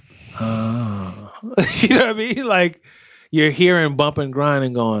 Yeah. Oh. You know what I mean? Like, you're hearing Bump and Grind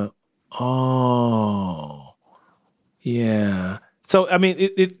and going, oh. Yeah. So, I mean,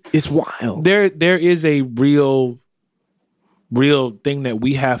 it's wild. There is a real thing that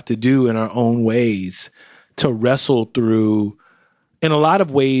we have to do in our own ways to wrestle through, in a lot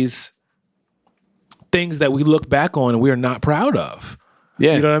of ways, things that we look back on and we are not proud of.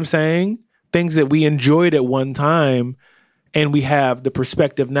 Yeah. You know what I'm saying? Things that we enjoyed at one time And we have the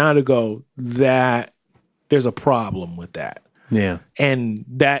perspective now to go that there's a problem with that. Yeah. And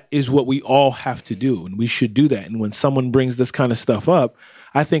that is what we all have to do. And we should do that. And when someone brings this kind of stuff up,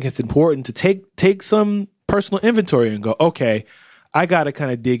 I think it's important to take some personal inventory and go, okay, I got to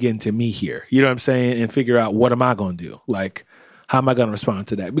kind of dig into me here. You know what I'm saying? And figure out, what am I going to do? Like, how am I going to respond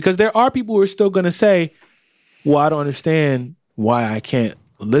to that? Because there are people who are still going to say, well, I don't understand why I can't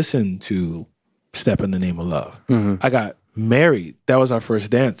listen to Step in the Name of Love. Mm-hmm. I got married. That was our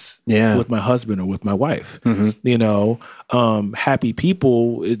first dance with my husband or with my wife. Mm-hmm. You know, Happy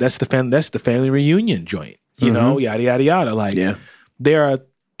People, that's the family reunion joint. You know, yada, yada, yada. Like, there are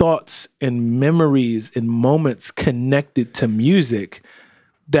thoughts and memories and moments connected to music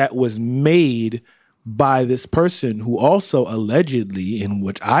that was made by this person who also allegedly, in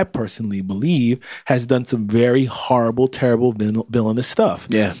which I personally believe, has done some very horrible, terrible, villainous stuff.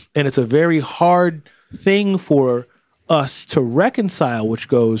 Yeah. And it's a very hard thing for us to reconcile, which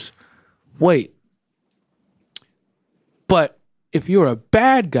goes, wait, but if you're a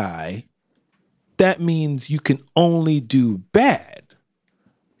bad guy, that means you can only do bad.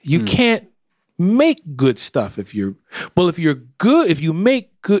 You can't make good stuff if you're a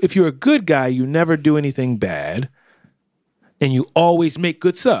good guy, you never do anything bad and you always make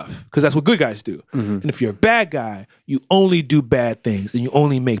good stuff because that's what good guys do. Mm-hmm. And if you're a bad guy, you only do bad things and you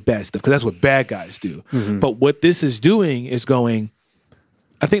only make bad stuff because that's what bad guys do. Mm-hmm. But what this is doing is going,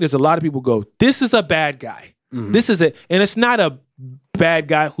 I think there's a lot of people go, this is a bad guy. Mm-hmm. This is it. And it's not a bad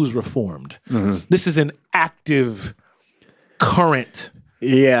guy who's reformed. Mm-hmm. This is an active, current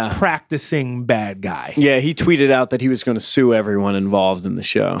practicing bad guy. Yeah, he tweeted out that he was going to sue everyone involved in the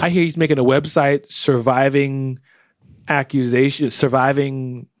show. I hear he's making a website surviving accusations,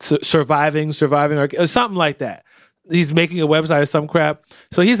 surviving, or something like that. He's making a website or some crap.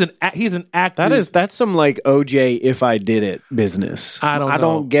 So he's an active. That's some like OJ if I did it business. I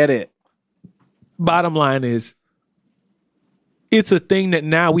don't get it. Bottom line is, it's a thing that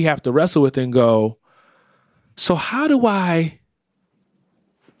now we have to wrestle with and go, so how do I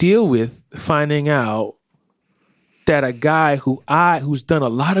deal with finding out that a guy who's done a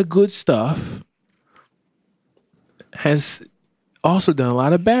lot of good stuff has also done a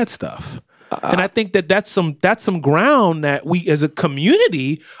lot of bad stuff. And I think that's some ground that we as a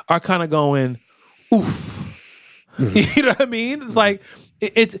community are kind of going, oof. Mm-hmm. You know what I mean? It's like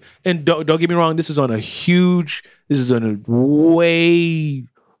and don't get me wrong, this is on a way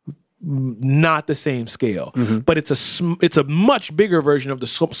not the same scale, but it's a much bigger version of the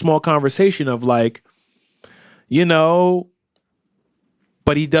small conversation of like, you know,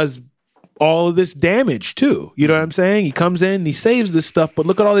 but he does all of this damage too. You know what I'm saying? He comes in, he saves this stuff, but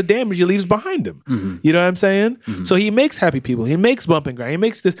look at all the damage he leaves behind him. Mm-hmm. You know what I'm saying? Mm-hmm. So he makes Happy People, he makes Bump and Grind, he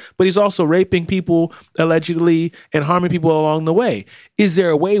makes this, but he's also raping people allegedly and harming people along the way. Is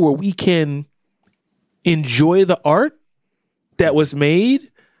there a way where we can enjoy the art that was made?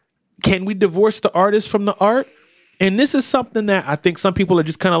 Can we divorce the artist from the art? And this is something that I think some people are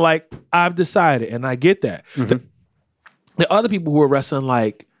just kind of like, I've decided, and I get that. Mm-hmm. The other people who are wrestling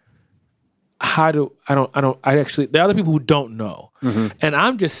like, the other people who don't know. Mm-hmm. And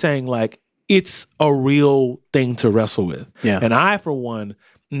I'm just saying like, it's a real thing to wrestle with. Yeah. And I, for one,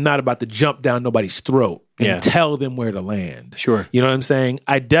 am not about to jump down nobody's throat and tell them where to land. Sure. You know what I'm saying?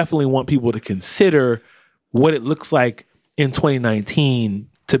 I definitely want people to consider what it looks like in 2019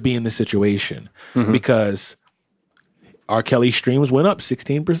 to be in this situation, because R. Kelly streams went up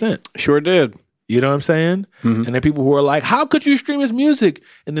 16%. Sure did. You know what I'm saying? Mm-hmm. And there are people who are like, how could you stream his music?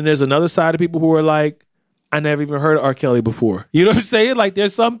 And then there's another side of people who are like, I never even heard of R. Kelly before. You know what I'm saying? Like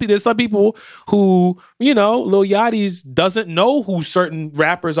there's some people who, you know, Lil Yachty's doesn't know who certain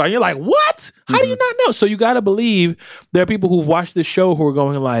rappers are. You're like, what? How do you not know? So you got to believe there are people who've watched this show who are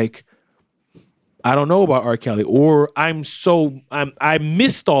going like, I don't know about R. Kelly, or I missed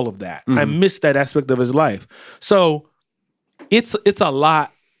all of that. I missed that aspect of his life. So it's a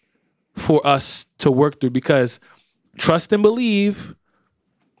lot for us to work through, because trust and believe,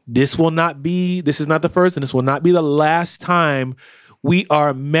 this is not the first and this will not be the last time we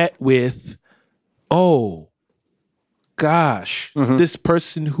are met with, oh gosh, this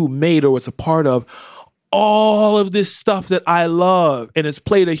person who made or was a part of all of this stuff that I love and has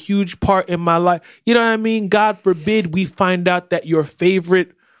played a huge part in my life. You know what I mean? God forbid we find out that your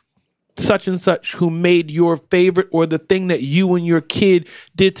favorite such and such who made your favorite, or the thing that you and your kid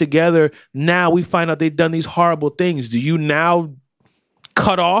did together, now we find out they've done these horrible things. Do you now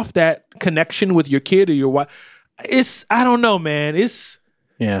cut off that connection with your kid or your wife? I don't know, man. It's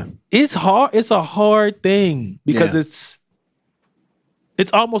hard. It's a hard thing because it's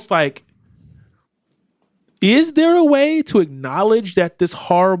almost like, is there a way to acknowledge that this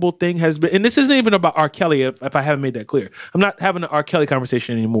horrible thing has been, and this isn't even about R. Kelly, if I haven't made that clear. I'm not having an R. Kelly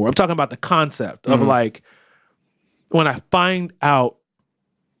conversation anymore. I'm talking about the concept of like, when I find out,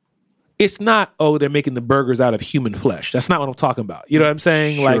 it's not, oh, they're making the burgers out of human flesh. That's not what I'm talking about. You know what I'm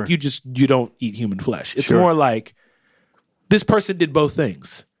saying? Sure. Like, you don't eat human flesh. It's more like, this person did both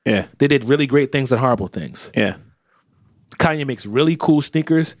things. Yeah. They did really great things and horrible things. Yeah. Kanye makes really cool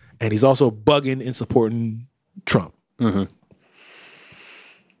sneakers, and he's also bugging and supporting Trump.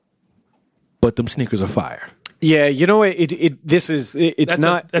 But them sneakers are fire. Yeah, you know what?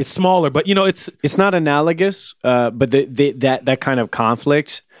 It's smaller, but you know it's not analogous. But that kind of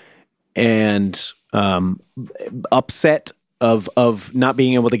conflict and upset of not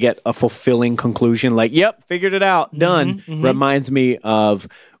being able to get a fulfilling conclusion, like, yep, figured it out, done, reminds me of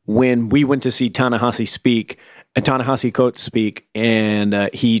when we went to see Ta-Nehisi Coates speak, and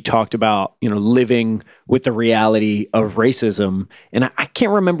he talked about, living with the reality of racism. And I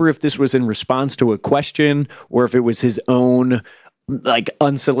can't remember if this was in response to a question or if it was his own like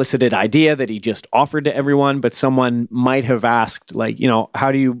unsolicited idea that he just offered to everyone, but someone might have asked, like,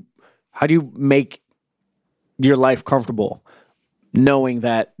 how do you make your life comfortable knowing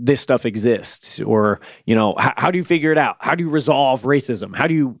that this stuff exists? Or, how do you figure it out? How do you resolve racism? How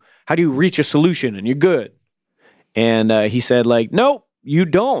do you reach a solution and you're good? And he said, like, nope, you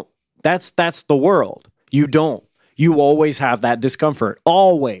don't. That's the world. You don't. You always have that discomfort.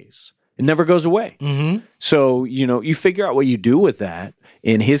 Always. It never goes away. So, you figure out what you do with that.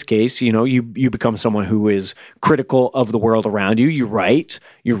 In his case, you become someone who is critical of the world around you. You write,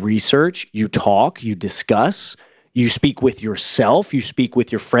 you research, you talk, you discuss, you speak with yourself, you speak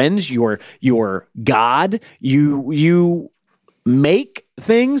with your friends, your God, you make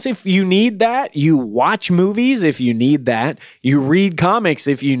things if you need that. You watch movies if you need that. You read comics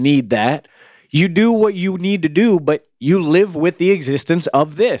if you need that. You do what you need to do, but you live with the existence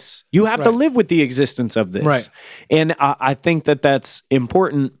of this. You have to live with the existence of this. Right. And I think that that's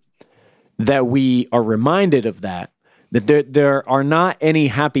important that we are reminded of that there are not any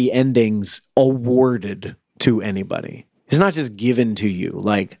happy endings awarded to anybody. It's not just given to you.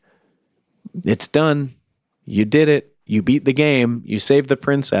 Like, it's done. You did it. You beat the game. You saved the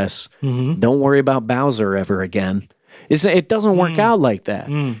princess. Don't worry about Bowser ever again. It doesn't work out like that.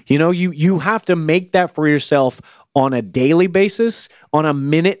 You have to make that for yourself on a daily basis, on a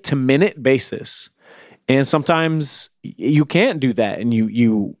minute-to-minute basis. And sometimes you can't do that. And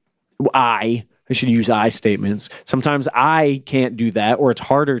I should use I statements. Sometimes I can't do that, or it's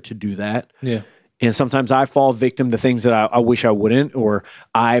harder to do that. Yeah. And sometimes I fall victim to things that I wish I wouldn't, or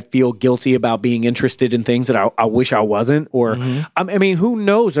I feel guilty about being interested in things that I wish I wasn't, or I mean, who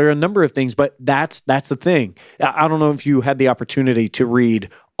knows? There are a number of things, but that's the thing. I don't know if you had the opportunity to read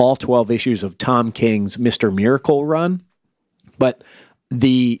all 12 issues of Tom King's Mr. Miracle run, but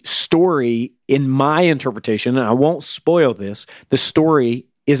the story, in my interpretation, and I won't spoil this, the story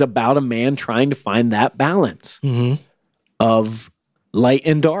is about a man trying to find that balance of light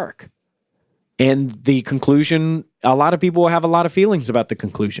and dark. And the conclusion, a lot of people have a lot of feelings about the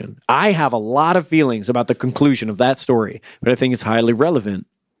conclusion. I have a lot of feelings about the conclusion of that story, but I think it's highly relevant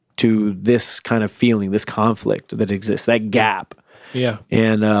to this kind of feeling, this conflict that exists, that gap. Yeah.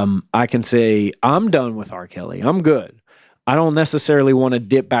 And I can say, I'm done with R. Kelly. I'm good. I don't necessarily want to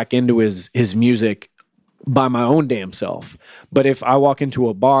dip back into his music by my own damn self. But if I walk into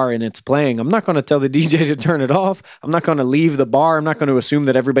a bar and it's playing, I'm not going to tell the DJ to turn it off. I'm not going to leave the bar. I'm not going to assume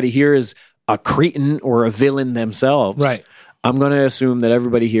that everybody here is a cretin or a villain themselves. Right. I'm going to assume that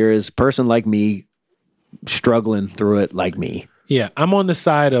everybody here is a person like me, struggling through it like me. Yeah, I'm on the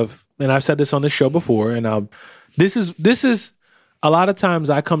side of, and I've said this on the show before, and this is a lot of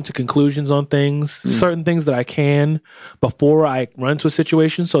times I come to conclusions on things, certain things that I can before I run into a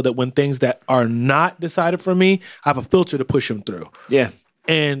situation, so that when things that are not decided for me, I have a filter to push them through. Yeah.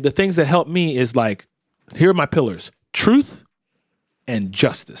 And the things that help me is like, here are my pillars: truth and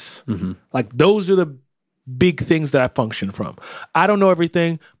justice. Like, those are the big things that I function from. I don't know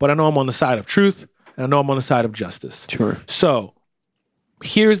everything, but I know I'm on the side of truth, and I know I'm on the side of justice. Sure. So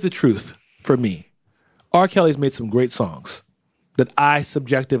here's the truth for me. R. Kelly's made some great songs that I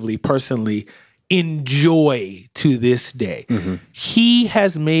subjectively, personally enjoy to this day. He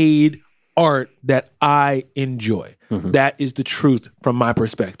has made art that I enjoy. That is the truth from my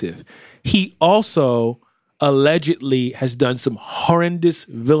perspective. He also allegedly has done some horrendous,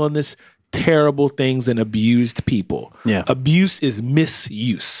 villainous, terrible things and abused people. Yeah. Abuse is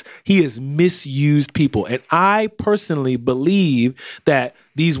misuse. He has misused people. And I personally believe that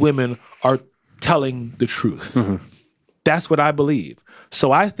these women are telling the truth. That's what I believe.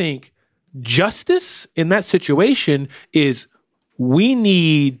 So I think justice in that situation is we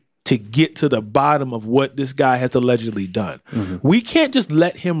need to get to the bottom of what this guy has allegedly done. We can't just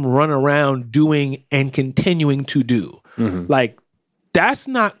let him run around doing and continuing to do. Like, that's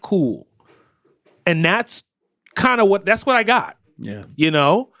not cool. And that's kind of that's what I got. Yeah. You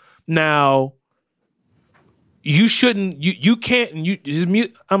know? Now, you shouldn't, you can't, you just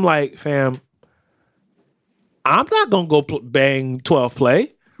mute. I'm like, fam, I'm not going to go bang 12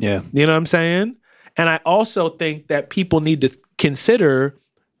 play. Yeah. You know what I'm saying? And I also think that people need to consider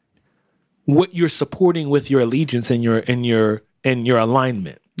what you're supporting with your allegiance and your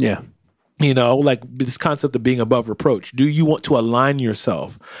alignment. Yeah. You know, like this concept of being above reproach. Do you want to align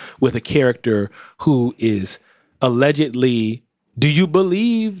yourself with a character who is allegedly, do you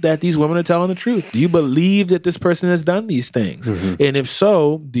believe that these women are telling the truth? Do you believe that this person has done these things? And if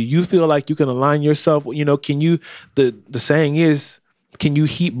so, do you feel like you can align yourself? You know, can you, the saying is, can you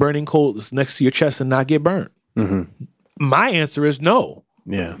heap burning coals next to your chest and not get burnt? My answer is no.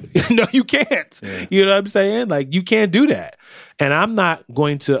 Yeah. No, you can't. Yeah. You know what I'm saying? Like, you can't do that. And I'm not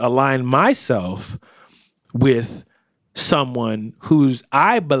going to align myself with someone who's,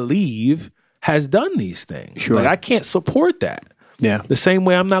 I believe, has done these things. Sure. Like, I can't support that. Yeah. The same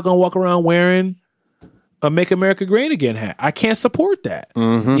way I'm not going to walk around wearing a Make America Great Again hat. I can't support that.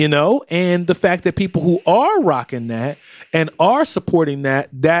 You know? And the fact that people who are rocking that and are supporting that,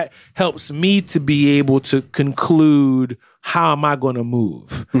 that helps me to be able to conclude, how am I going to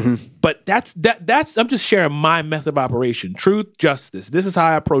move? But that's I'm just sharing my method of operation. Truth, justice. This is how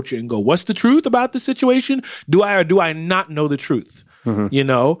I approach it and go, what's the truth about the situation? Do I or do I not know the truth? You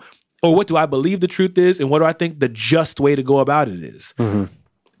know? Or what do I believe the truth is, and what do I think the just way to go about it is?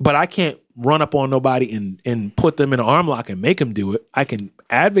 But I can't run up on nobody and put them in an arm lock and make them do it. I can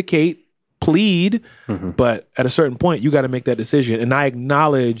advocate, plead, but at a certain point, you got to make that decision. And I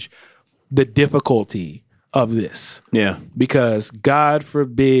acknowledge the difficulty of this. Yeah. Because God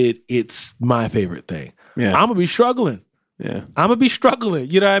forbid it's my favorite thing. Yeah. I'm going to be struggling. Yeah. I'm going to be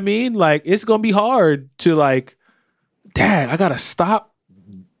struggling. You know what I mean? Like, it's going to be hard to like, Dad, I got to stop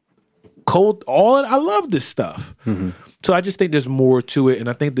cold. I love this stuff. So I just think there's more to it. And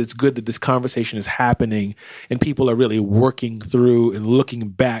I think that it's good that this conversation is happening and people are really working through and looking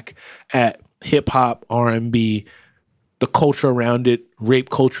back at hip hop, R&B, the culture around it,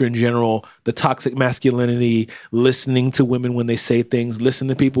 rape culture in general, the toxic masculinity, listening to women when they say things, listen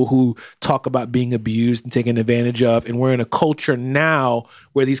to people who talk about being abused and taken advantage of. And we're in a culture now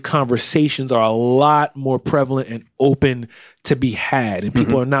where these conversations are a lot more prevalent and open to be had. And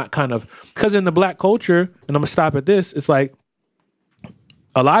people are not kind of, because in the black culture, and I'm going to stop at this, it's like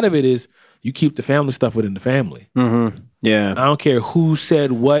a lot of it is you keep the family stuff within the family. Yeah. I don't care who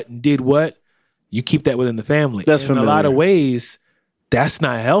said what and did what. You keep that within the family. That's in a lot of ways, that's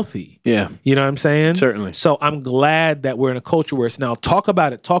not healthy. Yeah. You know what I'm saying? Certainly. So I'm glad that we're in a culture where it's now talk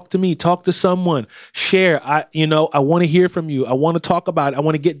about it, talk to me, talk to someone, share. I want to hear from you. I want to talk about it. I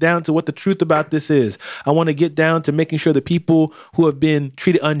want to get down to what the truth about this is. I want to get down to making sure the people who have been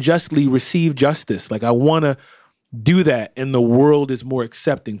treated unjustly receive justice. Like, I want to do that, and the world is more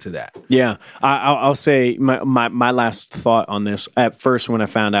accepting to that. Yeah, I'll say my last thought on this. At first, when I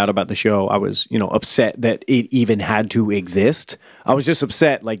found out about the show, I was upset that it even had to exist. I was just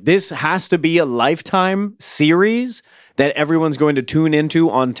upset. Like, this has to be a Lifetime series that everyone's going to tune into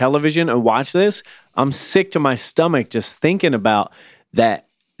on television and watch this. I'm sick to my stomach just thinking about that.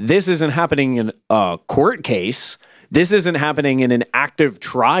 This isn't happening in a court case. This isn't happening in an active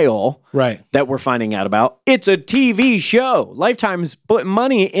trial, right, that we're finding out about. It's a TV show. Lifetime's putting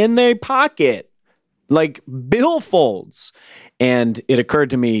money in their pocket, like billfolds. And it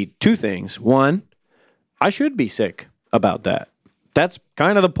occurred to me two things. One, I should be sick about that. That's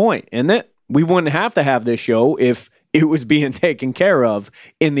kind of the point, isn't it? We wouldn't have to have this show if it was being taken care of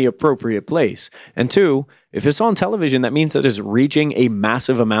in the appropriate place. And two, if it's on television, that means that it's reaching a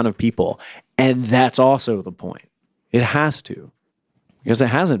massive amount of people. And that's also the point. It has to, because it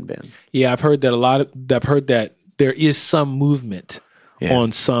hasn't been. Yeah, I've heard that there is some movement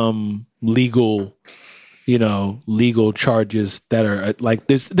on some legal charges that are like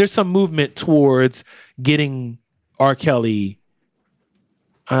there's some movement towards getting R. Kelly.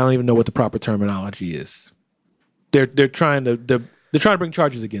 I don't even know what the proper terminology is. They're trying to bring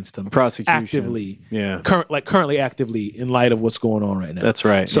charges against him. Prosecution. Actively. Yeah. Currently actively in light of what's going on right now. That's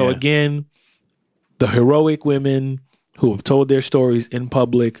right. So again, the heroic women who have told their stories in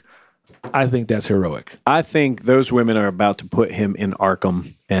public, I think that's heroic. I think those women are about to put him in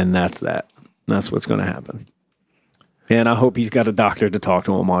Arkham, and that's that. That's what's going to happen. And I hope he's got a doctor to talk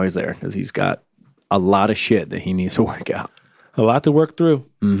to him while he's there, because he's got a lot of shit that he needs to work out. A lot to work through.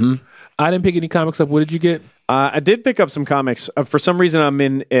 Mm-hmm. I didn't pick any comics up. What did you get? I did pick up some comics. For some reason, I'm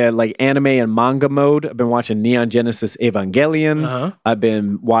in like anime and manga mode. I've been watching Neon Genesis Evangelion. Uh-huh. I've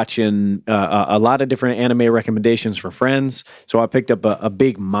been watching a lot of different anime recommendations for friends. So I picked up a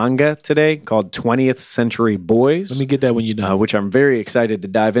big manga today called 20th Century Boys. Let me get that when you're done. Which I'm very excited to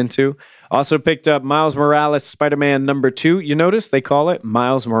dive into. Also picked up Miles Morales Spider-Man #2. You notice they call it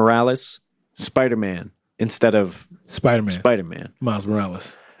Miles Morales Spider-Man instead of Spider-Man. Miles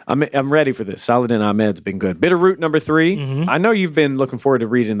Morales. I'm ready for this. Saladin Ahmed's been good. Bitterroot #3. Mm-hmm. I know you've been looking forward to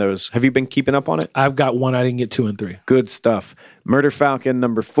reading those. Have you been keeping up on it? I've got one. I didn't get 2 and 3. Good stuff. Murder Falcon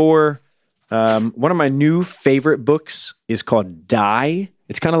 #4. One of my new favorite books is called Die.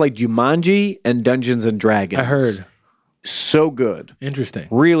 It's kind of like Jumanji and Dungeons and Dragons. I heard. So good. Interesting.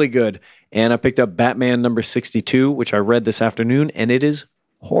 Really good. And I picked up Batman #62, which I read this afternoon, and it is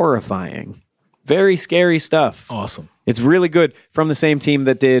horrifying. Very scary stuff. Awesome. It's really good. From the same team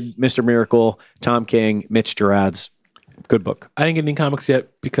that did Mr. Miracle, Tom King, Mitch Gerads. Good book. I didn't get any comics yet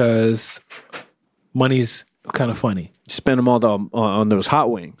because money's kind of funny. Spend them all on those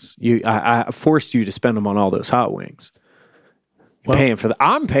hot wings. I forced you to spend them on all those hot wings. Well, paying for that.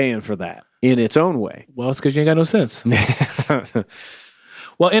 I'm paying for that in its own way. Well, it's because you ain't got no sense.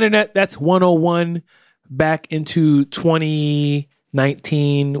 Well, Internet, that's 101. Back into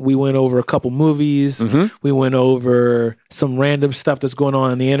 2019, we went over a couple movies. Mm-hmm. We went over some random stuff that's going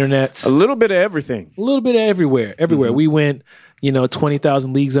on the Internet. A little bit of everything. A little bit of everywhere. Mm-hmm. We went,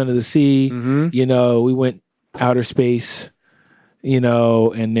 20,000 Leagues Under the Sea. Mm-hmm. We went outer space,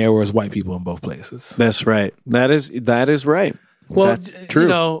 and there was white people in both places. That's right. That is right. Well, that's true.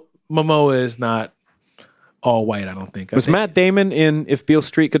 Momoa is not all white, I don't think. Was Matt Damon in If Beale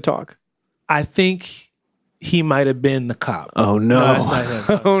Street Could Talk? I think he might have been the cop. Oh, no. That's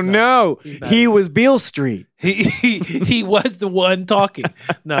not him. No. He was Beale Street. He was the one talking.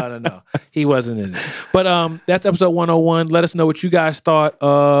 No. He wasn't in it. But that's episode 101. Let us know what you guys thought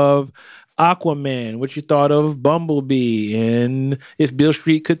of Aquaman, what you thought of Bumblebee, and If Beale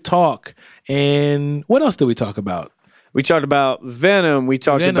Street Could Talk. And what else did we talk about? We talked about Venom. We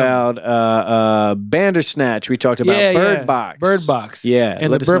talked about Bandersnatch. We talked about Bird Box. Bird Box. Yeah.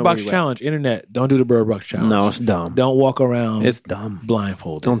 And the Bird Box Challenge. Internet, don't do the Bird Box Challenge. No, it's dumb. Don't walk around. It's dumb.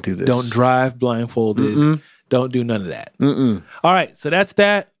 Blindfolded. Don't do this. Don't drive blindfolded. Mm-mm. Don't do none of that. Mm-mm. All right. So that's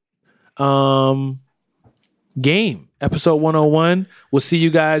that. Game. Episode 101. We'll see you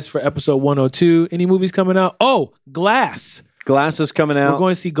guys for episode 102. Any movies coming out? Oh, Glass. Glass is coming out. We're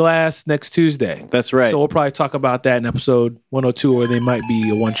going to see Glass next Tuesday. That's right. So we'll probably talk about that in episode 102, or there might be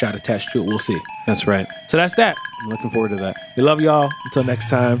a one-shot attached to it. We'll see. That's right. So that's that. I'm looking forward to that. We love y'all. Until next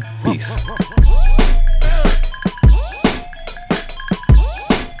time, peace.